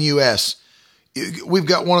the U.S., we've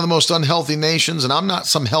got one of the most unhealthy nations, and I'm not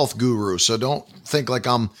some health guru, so don't think like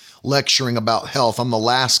I'm lecturing about health. I'm the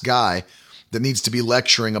last guy that needs to be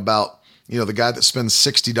lecturing about, the guy that spends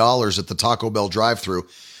 $60 at the Taco Bell drive-thru.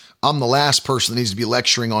 I'm the last person that needs to be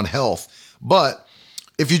lecturing on health. But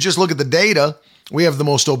if you just look at the data, we have the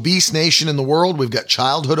most obese nation in the world. We've got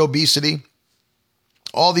childhood obesity,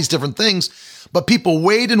 all these different things. But people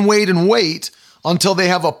wait and wait and wait until they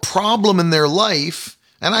have a problem in their life.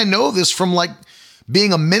 And I know this from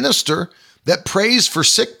being a minister that prays for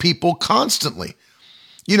sick people constantly.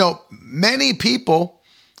 Many people,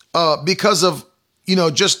 because of,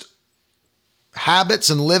 just habits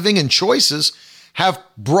and living and choices, have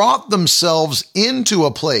brought themselves into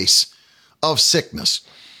a place of sickness.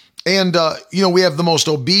 And, we have the most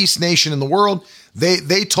obese nation in the world.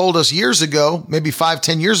 They told us years ago, maybe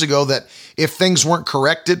 5-10 years ago, that if things weren't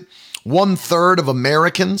corrected, 1/3 of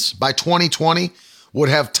Americans by 2020 would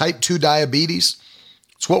have type 2 diabetes.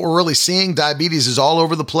 It's what we're really seeing. Diabetes is all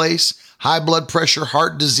over the place. High blood pressure,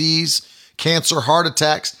 heart disease, cancer, heart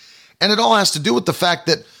attacks. And it all has to do with the fact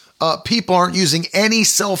that people aren't using any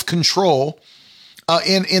self-control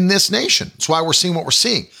in this nation. That's why we're seeing what we're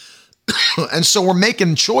seeing. And so we're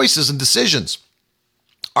making choices and decisions.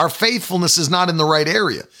 Our faithfulness is not in the right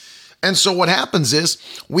area. And so what happens is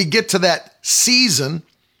we get to that season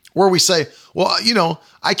where we say, well,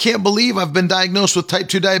 I can't believe I've been diagnosed with type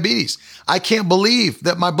 2 diabetes. I can't believe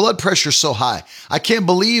that my blood pressure's so high. I can't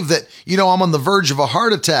believe that, I'm on the verge of a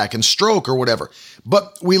heart attack and stroke or whatever.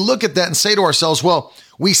 But we look at that and say to ourselves, well,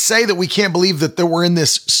 we say that we can't believe that we're in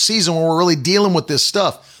this season where we're really dealing with this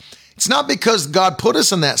stuff. It's not because God put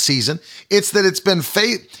us in that season. It's that it's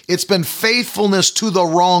been faithfulness to the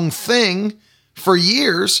wrong thing for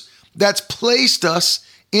years that's placed us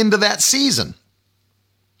into that season.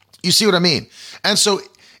 You see what I mean? And so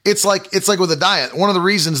it's like with a diet. One of the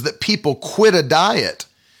reasons that people quit a diet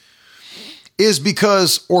is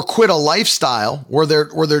because, or quit a lifestyle where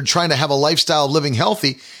they're trying to have a lifestyle of living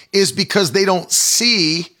healthy, is because they don't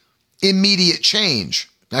see immediate change.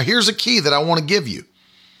 Now, here's a key that I want to give you.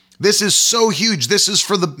 This is so huge. This is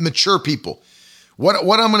for the mature people.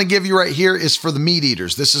 What I'm going to give you right here is for the meat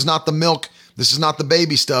eaters. This is not the milk. This is not the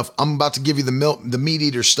baby stuff. I'm about to give you the meat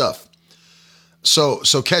eater stuff. So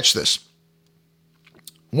catch this.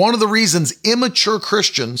 One of the reasons immature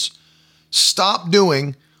Christians stop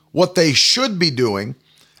doing what they should be doing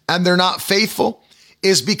and they're not faithful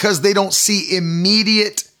is because they don't see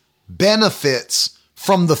immediate benefits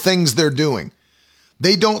from the things they're doing.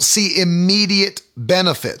 They don't see immediate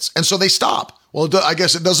benefits. And so they stop. Well, I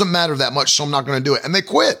guess it doesn't matter that much, so I'm not going to do it. And they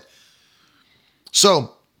quit.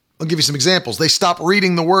 So I'll give you some examples. They stop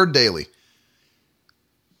reading the word daily.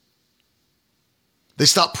 They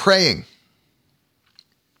stop praying.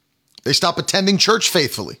 They stop attending church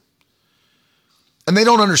faithfully. And they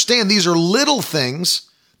don't understand these are little things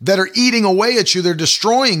that are eating away at you. They're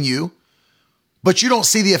destroying you, but you don't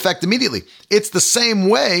see the effect immediately. It's the same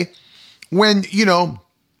way when,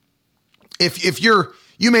 if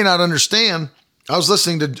you may not understand. I was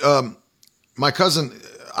listening to my cousin.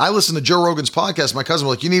 I listened to Joe Rogan's podcast. My cousin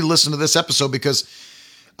was like, you need to listen to this episode because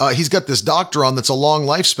he's got this doctor on that's a long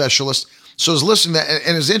life specialist. So I was listening to that,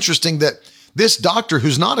 and it's interesting that this doctor,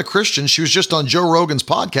 who's not a Christian, she was just on Joe Rogan's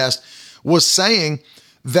podcast, was saying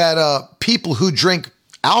that people who drink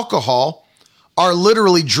alcohol are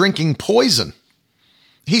literally drinking poison.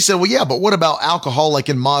 He said, well, yeah, but what about alcohol like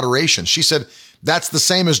in moderation? She said, that's the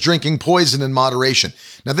same as drinking poison in moderation.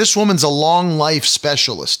 Now, this woman's a long life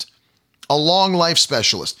specialist,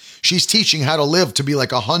 She's teaching how to live to be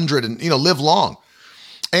like 100 and, live long.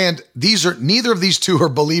 And neither of these two are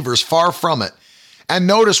believers, far from it. And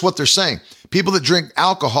notice what they're saying. People that drink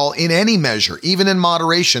alcohol in any measure, even in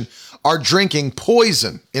moderation, are drinking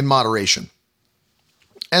poison in moderation.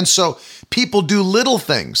 And so people do little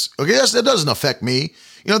things. Okay, that doesn't affect me.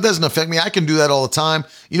 It doesn't affect me. I can do that all the time.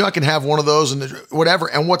 I can have one of those and whatever.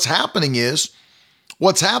 And what's happening is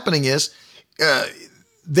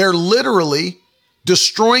they're literally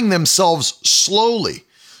destroying themselves slowly.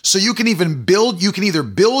 So you can either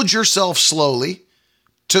build yourself slowly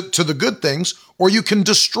to the good things, or you can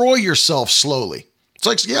destroy yourself slowly. It's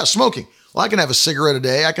like, smoking. Well, I can have a cigarette a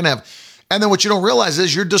day. And then what you don't realize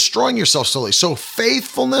is you're destroying yourself slowly. So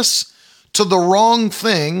faithfulness to the wrong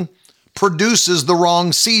thing produces the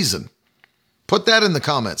wrong season. Put that in the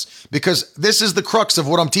comments, because this is the crux of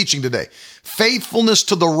what I'm teaching today. Faithfulness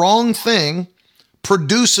to the wrong thing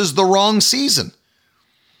produces the wrong season.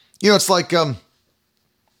 It's like,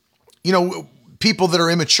 people that are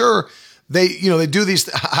immature, they do these.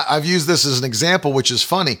 I've used this as an example, which is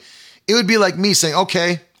funny. It would be like me saying,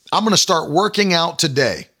 okay, I'm going to start working out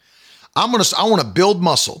today. I want to build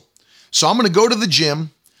muscle. So I'm going to go to the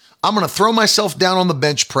gym. I'm going to throw myself down on the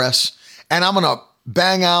bench press, and I'm going to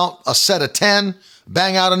bang out a set of 10,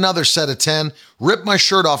 bang out another set of 10, rip my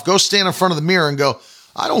shirt off, go stand in front of the mirror and go,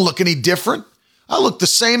 I don't look any different. I look the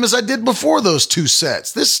same as I did before those 2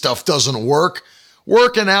 sets. This stuff doesn't work.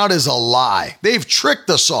 Working out is a lie. They've tricked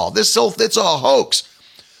us all. It's a hoax.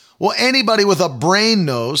 Well, anybody with a brain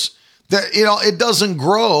knows that, it doesn't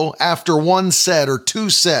grow after 1 set or 2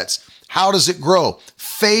 sets. How does it grow?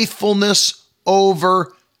 Faithfulness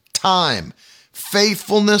over time.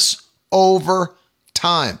 Faithfulness over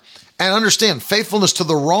time. And understand, faithfulness to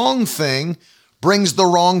the wrong thing brings the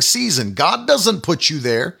wrong season. God doesn't put you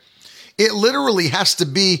there. It literally has to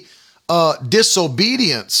be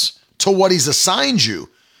disobedience to what he's assigned you.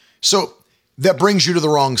 So that brings you to the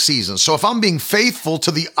wrong season. So if I'm being faithful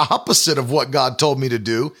to the opposite of what God told me to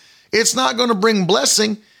do, it's not going to bring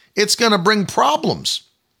blessing. It's going to bring problems.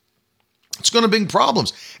 It's going to bring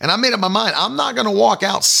problems. And I made up my mind. I'm not going to walk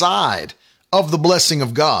outside of the blessing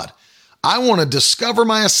of God. I want to discover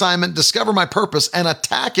my assignment, discover my purpose, and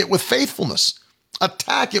attack it with faithfulness.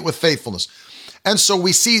 Attack it with faithfulness. And so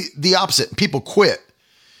we see the opposite. People quit.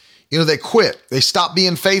 They quit. They stop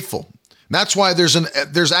being faithful. That's why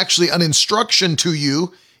there's actually an instruction to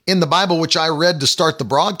you in the Bible, which I read to start the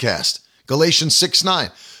broadcast. Galatians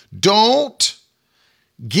 6:9. Don't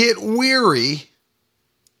get weary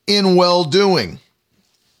in well-doing.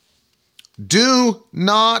 Do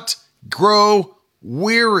not grow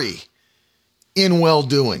weary in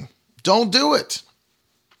well-doing. Don't do it.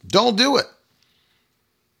 Don't do it.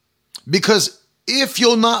 Because if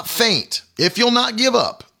you'll not faint, if you'll not give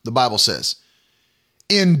up, the Bible says,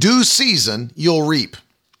 in due season, you'll reap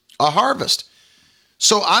a harvest.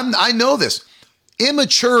 So I know this.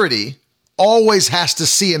 Immaturity always has to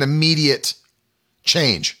see an immediate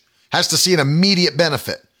change, has to see an immediate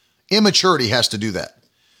benefit. Immaturity has to do that.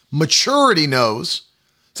 Maturity knows.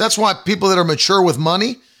 That's why people that are mature with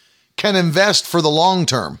money can invest for the long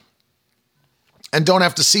term and don't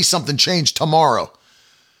have to see something change tomorrow.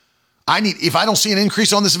 If I don't see an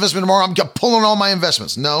increase on this investment tomorrow, I'm pulling all my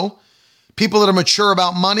investments. No. People that are mature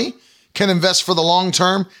about money can invest for the long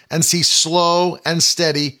term and see slow and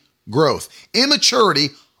steady growth. Immaturity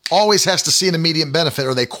always has to see an immediate benefit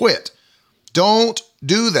or they quit. Don't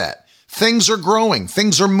do that. Things are growing.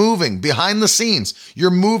 Things are moving behind the scenes.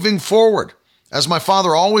 You're moving forward. As my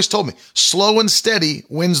father always told me, slow and steady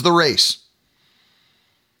wins the race.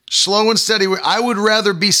 Slow and steady. I would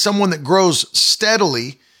rather be someone that grows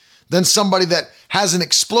steadily than somebody that has an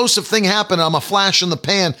explosive thing happen. I'm a flash in the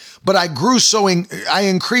pan, but I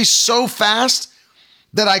increased so fast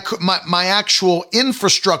that my actual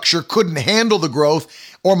infrastructure couldn't handle the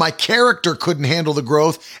growth, or my character couldn't handle the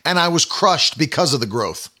growth, and I was crushed because of the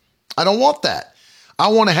growth. I don't want that. I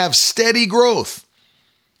want to have steady growth.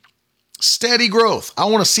 Steady growth. I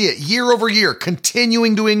want to see it year over year,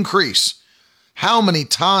 continuing to increase. How many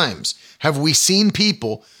times have we seen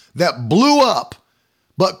people that blew up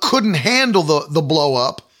but couldn't handle the blow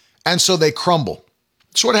up, and so they crumble?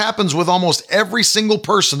 That's what happens with almost every single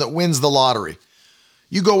person that wins the lottery.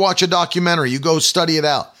 You go watch a documentary, you go study it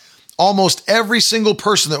out. Almost every single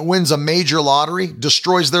person that wins a major lottery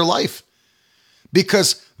destroys their life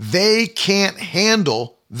because they can't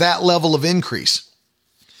handle that level of increase.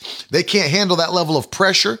 They can't handle that level of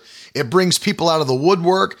pressure. It brings people out of the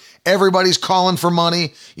woodwork. Everybody's calling for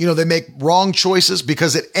money. They make wrong choices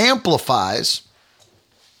because it amplifies.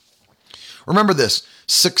 Remember this,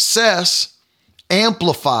 success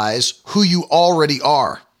amplifies who you already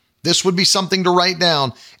are. This would be something to write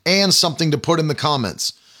down and something to put in the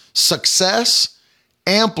comments. Success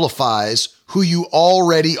amplifies who you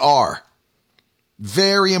already are.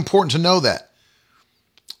 Very important to know that.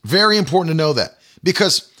 Very important to know that.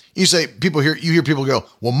 Because you hear people go,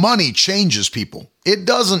 well, money changes people. It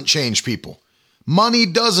doesn't change people. Money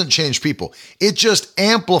doesn't change people. It just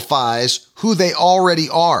amplifies who they already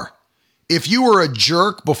are. If you were a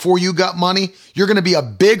jerk before you got money, you're going to be a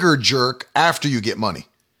bigger jerk after you get money.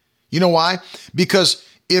 You know why? Because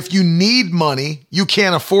if you need money, you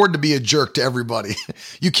can't afford to be a jerk to everybody.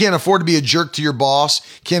 You can't afford to be a jerk to your boss.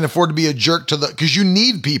 Can't afford to be a jerk because you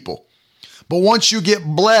need people. But once you get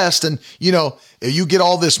blessed and, you get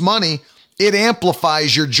all this money, it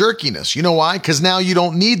amplifies your jerkiness. You know why? Because now you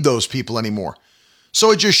don't need those people anymore.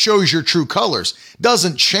 So it just shows your true colors.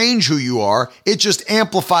 Doesn't change who you are. It just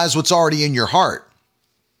amplifies what's already in your heart.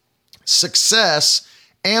 Success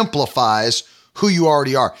amplifies who you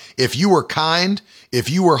already are. If you were kind, if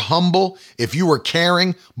you were humble, if you were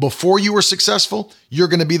caring before you were successful, you're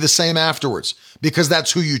going to be the same afterwards because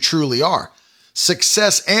that's who you truly are.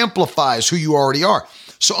 Success amplifies who you already are.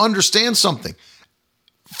 So understand something.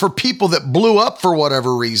 For people that blew up for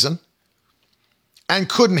whatever reason and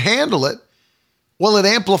couldn't handle it, well, it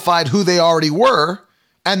amplified who they already were,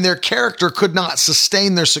 and their character could not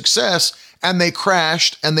sustain their success, and they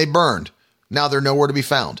crashed and they burned. Now they're nowhere to be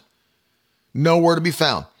found. Nowhere to be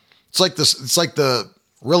found.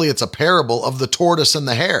 It's a parable of the tortoise and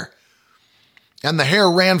the hare. And the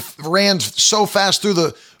hare ran so fast through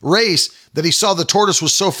the race that he saw the tortoise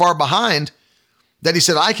was so far behind that he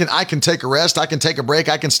said, I can take a rest, I can take a break,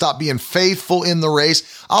 I can stop being faithful in the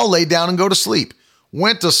race. I'll lay down and go to sleep.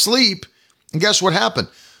 Went to sleep, and guess what happened?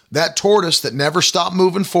 That tortoise that never stopped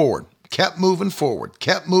moving forward, kept moving forward,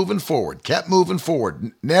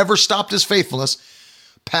 never stopped his faithfulness,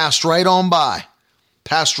 passed right on by.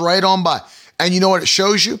 And you know what it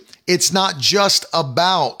shows you? It's not just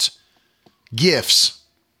about gifts.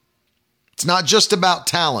 It's not just about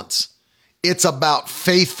talents. It's about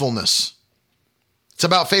faithfulness.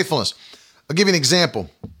 I'll give you an example.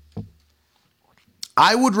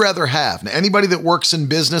 I would rather have, now anybody that works in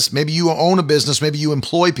business, maybe you own a business, maybe you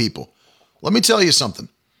employ people. Let me tell you something.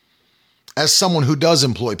 As someone who does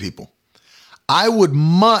employ people, I would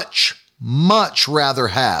much rather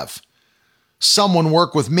have someone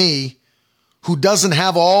work with me who doesn't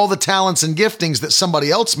have all the talents and giftings that somebody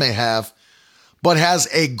else may have, but has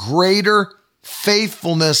a greater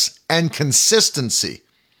faithfulness and consistency,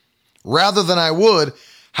 rather than I would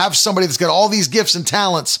have somebody that's got all these gifts and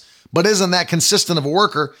talents, but isn't that consistent of a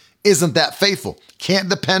worker, isn't that faithful. Can't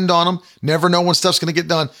depend on them, never know when stuff's going to get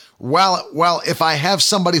done. While if I have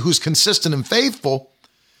somebody who's consistent and faithful,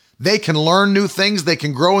 they can learn new things, they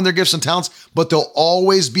can grow in their gifts and talents, but they'll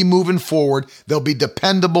always be moving forward. They'll be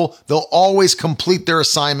dependable. They'll always complete their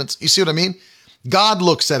assignments. You see what I mean? God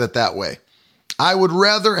looks at it that way. I would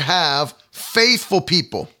rather have faithful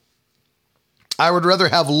people. I would rather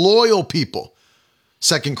have loyal people.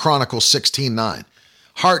 2 Chronicles 16:9.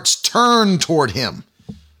 hearts turn toward him.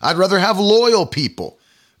 I'd rather have loyal people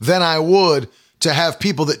than I would to have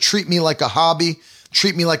people that treat me like a hobby,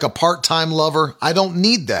 treat me like a part-time lover. I don't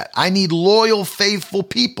need that. I need loyal, faithful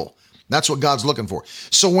people. That's what God's looking for.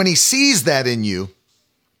 So when he sees that in you,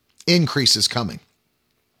 increase is coming.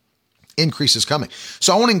 Increase is coming.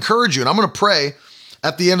 So I want to encourage you, and I'm going to pray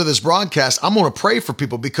at the end of this broadcast. I'm going to pray for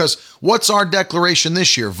people because what's our declaration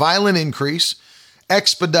this year? Violent increase,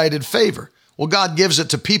 expedited favor. Well, God gives it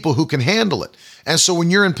to people who can handle it. And so when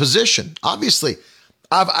you're in position, obviously,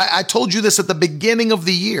 I told you this at the beginning of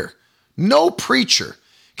the year. No preacher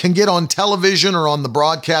can get on television or on the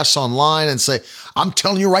broadcasts online and say, I'm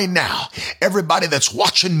telling you right now, everybody that's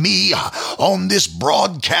watching me on this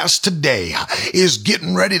broadcast today is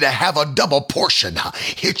getting ready to have a double portion.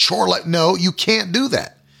 No, you can't do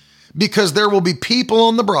that because there will be people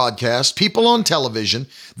on the broadcast, people on television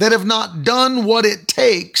that have not done what it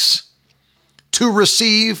takes to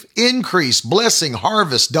receive increase, blessing,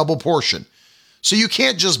 harvest, double portion. So you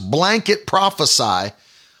can't just blanket prophesy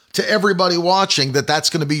to everybody watching that that's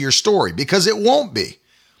going to be your story because it won't be.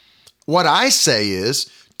 What I say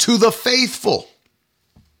is to the faithful,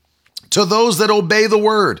 to those that obey the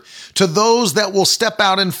word, to those that will step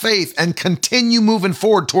out in faith and continue moving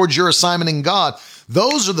forward towards your assignment in God.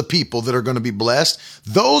 Those are the people that are going to be blessed.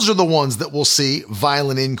 Those are the ones that will see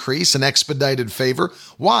violent increase and expedited favor.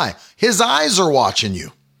 Why? His eyes are watching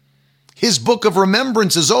you. His book of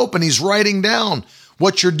remembrance is open. He's writing down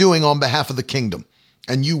what you're doing on behalf of the kingdom,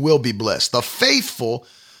 and you will be blessed. The faithful,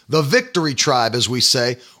 the victory tribe, as we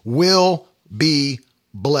say, will be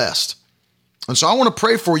blessed. And so I want to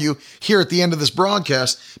pray for you here at the end of this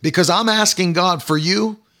broadcast because I'm asking God for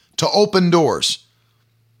you to open doors,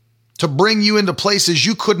 to bring you into places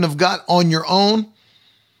you couldn't have got on your own,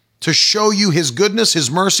 to show you his goodness,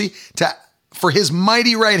 his mercy, for his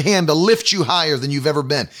mighty right hand to lift you higher than you've ever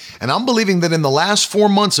been. And I'm believing that in the last 4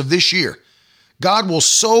 months of this year, God will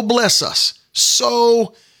so bless us,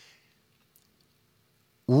 so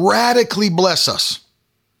radically bless us,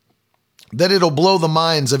 that it'll blow the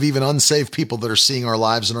minds of even unsaved people that are seeing our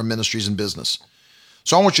lives and our ministries and business.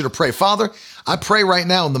 So I want you to pray. Father, I pray right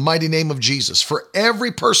now in the mighty name of Jesus for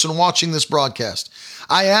every person watching this broadcast.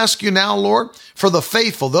 I ask you now, Lord, for the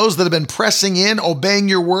faithful, those that have been pressing in, obeying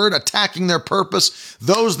your word, attacking their purpose,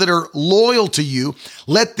 those that are loyal to you,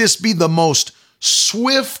 let this be the most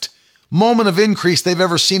swift moment of increase they've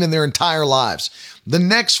ever seen in their entire lives. The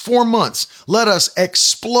next 4 months, let us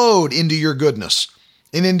explode into your goodness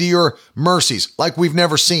and into your mercies like we've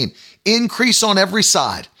never seen. Increase on every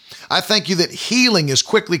side. I thank you that healing is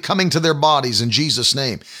quickly coming to their bodies in Jesus'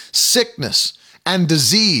 name. Sickness and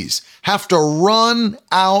disease have to run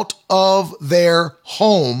out of their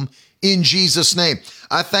home in Jesus' name.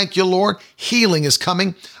 I thank you, Lord, healing is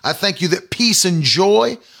coming. I thank you that peace and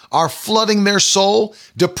joy are flooding their soul.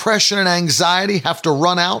 Depression and anxiety have to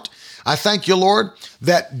run out. I thank you, Lord,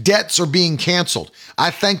 that debts are being canceled. I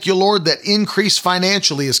thank you, Lord, that increase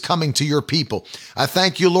financially is coming to your people. I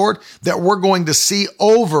thank you, Lord, that we're going to see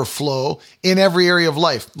overflow in every area of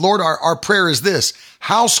life. Lord, our prayer is this: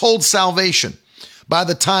 household salvation by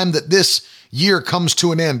the time that this year comes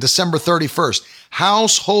to an end, December 31st.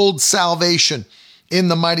 Household salvation in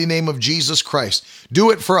the mighty name of Jesus Christ. Do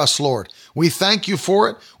it for us, Lord. We thank you for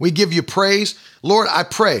it. We give you praise. Lord, I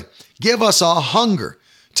pray, give us a hunger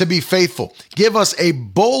to be faithful. Give us a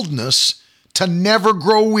boldness to never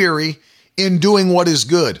grow weary in doing what is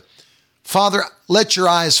good. Father, let your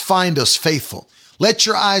eyes find us faithful. Let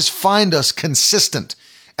your eyes find us consistent.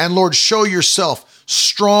 And Lord, show yourself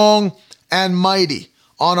strong and mighty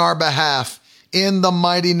on our behalf in the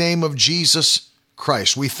mighty name of Jesus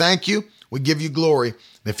Christ. We thank you. We give you glory.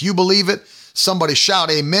 If you believe it, somebody shout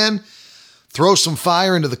amen. Throw some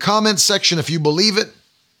fire into the comments section if you believe it,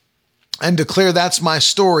 and declare that's my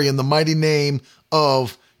story in the mighty name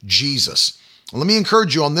of Jesus. Let me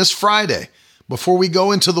encourage you on this Friday, before we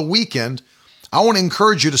go into the weekend, I want to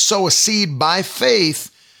encourage you to sow a seed by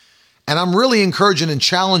faith. And I'm really encouraging and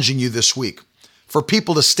challenging you this week for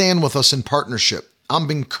people to stand with us in partnership.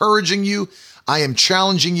 I'm encouraging you. I am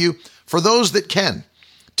challenging you, for those that can,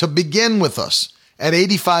 to begin with us at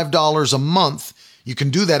 $85 a month. You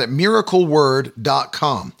can do that at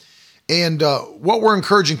miracleword.com. And what we're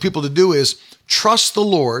encouraging people to do is trust the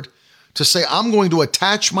Lord to say, I'm going to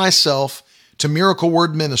attach myself to Miracle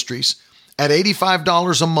Word Ministries at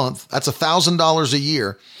 $85 a month. That's $1,000 a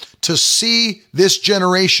year to see this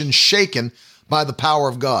generation shaken by the power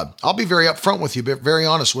of God. I'll be very upfront with you, but very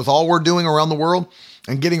honest with all we're doing around the world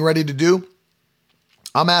and getting ready to do.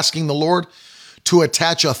 I'm asking the Lord to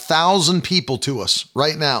attach 1,000 people to us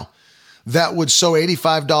right now that would sow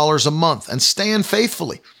 $85 a month and stand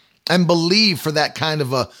faithfully and believe for that kind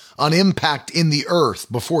of an impact in the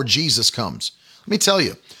earth before Jesus comes. Let me tell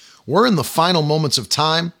you, we're in the final moments of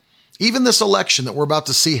time. Even this election that we're about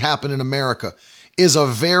to see happen in America is a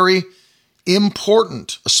very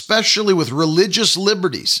important, especially with religious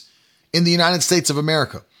liberties in the United States of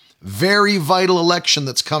America. Very vital election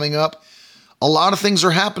that's coming up. A lot of things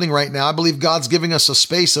are happening right now. I believe God's giving us a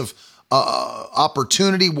space of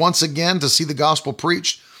opportunity once again to see the gospel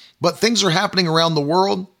preached. But things are happening around the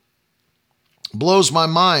world. Blows my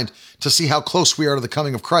mind to see how close we are to the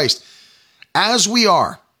coming of Christ. As we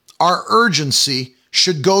are, our urgency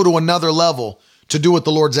should go to another level to do what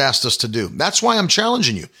the Lord's asked us to do. That's why I'm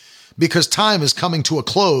challenging you, because time is coming to a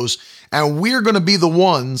close, and we're going to be the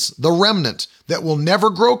ones, the remnant, that will never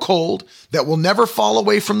grow cold, that will never fall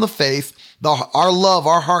away from the faith. Our love,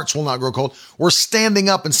 our hearts will not grow cold. We're standing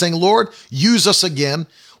up and saying, Lord, use us again.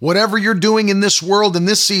 Whatever you're doing in this world in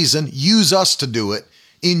this season, use us to do it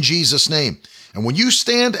in Jesus' name. And when you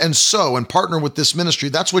stand and sow and partner with this ministry,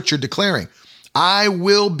 that's what you're declaring. I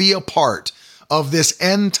will be a part of this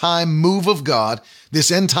end time move of God,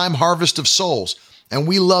 this end time harvest of souls. And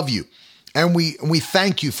we love you. And we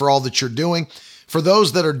thank you for all that you're doing. For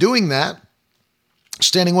those that are doing that,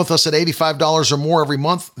 standing with us at $85 or more every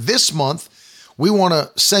month, this month, we want to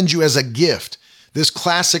send you as a gift this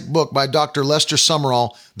classic book by Dr. Lester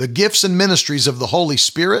Sumrall, The Gifts and Ministries of the Holy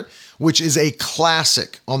Spirit, which is a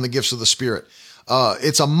classic on the gifts of the Spirit.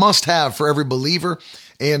 It's a must-have for every believer.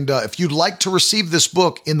 And if you'd like to receive this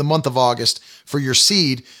book in the month of August for your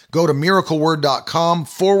seed, go to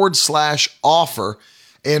miracleword.com/offer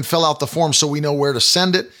and fill out the form so we know where to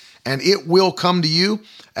send it. And it will come to you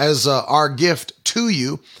as our gift to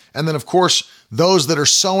you. And then, of course, those that are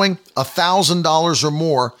sowing $1,000 or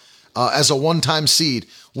more as a one-time seed,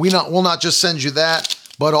 we'll not just send you that,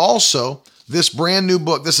 but also this brand new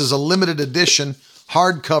book. This is a limited edition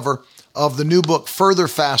hardcover of the new book, Further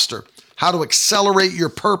Faster, How to Accelerate Your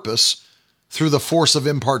Purpose Through the Force of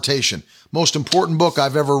Impartation. Most important book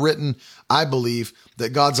I've ever written, I believe, that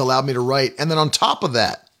God's allowed me to write. And then on top of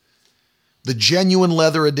that, the genuine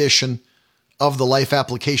leather edition of the Life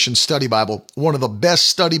Application Study Bible, one of the best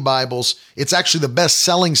study Bibles. It's actually the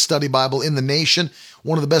best-selling study Bible in the nation,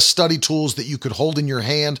 one of the best study tools that you could hold in your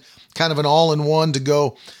hand, kind of an all-in-one to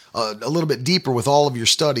go a little bit deeper with all of your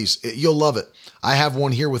studies. You'll love it. I have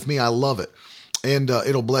one here with me. I love it. And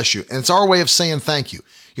it'll bless you. And it's our way of saying thank you.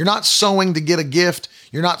 You're not sowing to get a gift.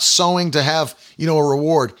 You're not sowing to have, a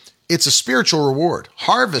reward. It's a spiritual reward.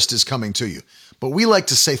 Harvest is coming to you. But we like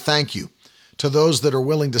to say thank you to those that are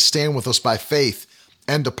willing to stand with us by faith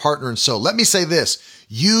and to partner and sow. Let me say this.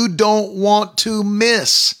 You don't want to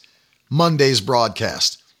miss Monday's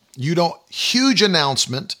broadcast. Huge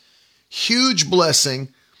announcement, huge blessing.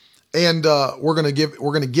 And we're going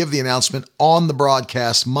to give the announcement on the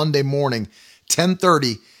broadcast Monday morning,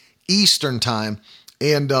 10:30 Eastern time.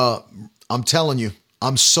 And I'm telling you,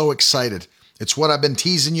 I'm so excited. It's what I've been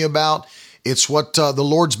teasing you about. It's what the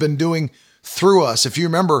Lord's been doing through us. If you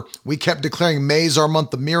remember, we kept declaring May's our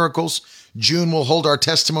month of miracles. June will hold our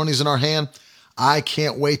testimonies in our hand. I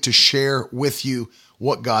can't wait to share with you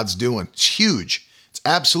what God's doing. It's huge. It's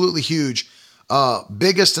absolutely huge.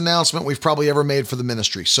 Biggest announcement we've probably ever made for the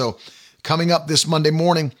ministry. So coming up this Monday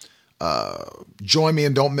morning, join me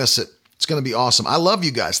and don't miss it. It's going to be awesome. I love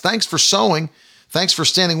you guys. Thanks for sowing. Thanks for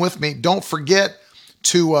standing with me. Don't forget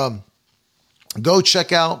to go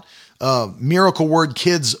check out Miracle Word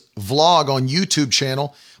Kids vlog on YouTube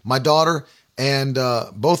channel. My daughter and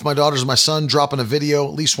both my daughters and my son dropping a video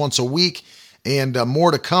at least once a week, and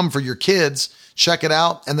more to come for your kids. Check it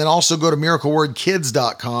out. And then also go to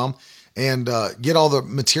miraclewordkids.com and get all the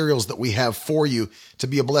materials that we have for you to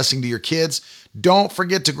be a blessing to your kids. Don't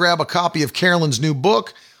forget to grab a copy of Carolyn's new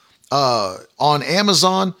book on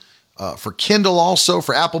Amazon, for Kindle also,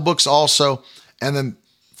 for Apple Books also, and then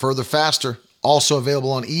Further Faster, also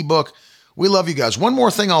available on ebook. We love you guys. One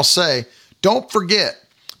more thing I'll say, don't forget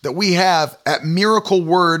that we have at Miracle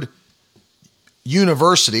Word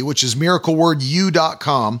University, which is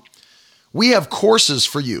miraclewordu.com, we have courses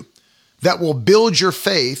for you that will build your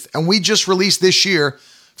faith. And we just released this year,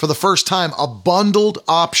 for the first time, a bundled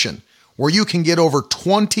option where you can get over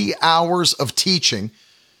 20 hours of teaching.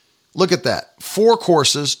 Look at that. 4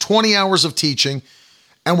 courses, 20 hours of teaching,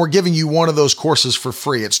 and we're giving you one of those courses for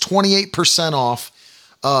free. It's 28% off,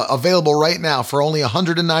 available right now for only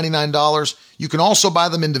 $199. You can also buy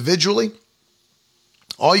them individually.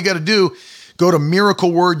 All you got to do, go to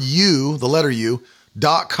miraclewordu, the letter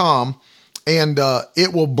U.com, and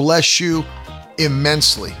it will bless you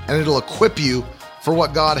immensely, and it'll equip you for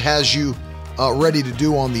what God has you ready to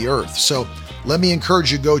do on the earth. So let me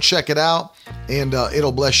encourage you, go check it out, and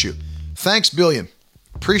it'll bless you. Thanks, Billion.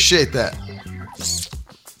 Appreciate that.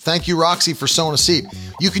 Thank you, Roxy, for sowing a seed.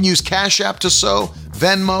 You can use Cash App to sow,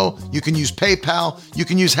 Venmo, you can use PayPal, you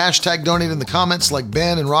can use hashtag donate in the comments like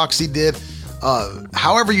Ben and Roxy did.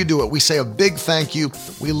 However you do it, we say a big thank you.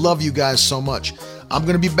 We love you guys so much. I'm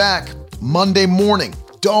going to be back Monday morning.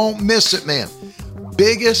 Don't miss it, man.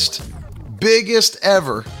 Biggest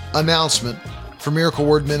ever announcement for Miracle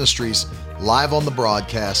Word Ministries live on the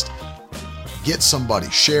broadcast. Get somebody,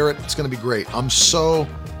 share it. It's going to be great. I'm so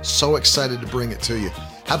excited to bring it to you.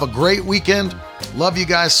 Have a great weekend. Love you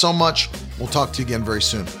guys so much. We'll talk to you again very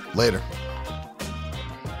soon. Later.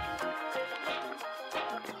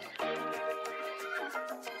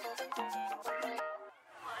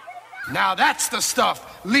 Now that's the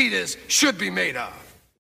stuff leaders should be made of.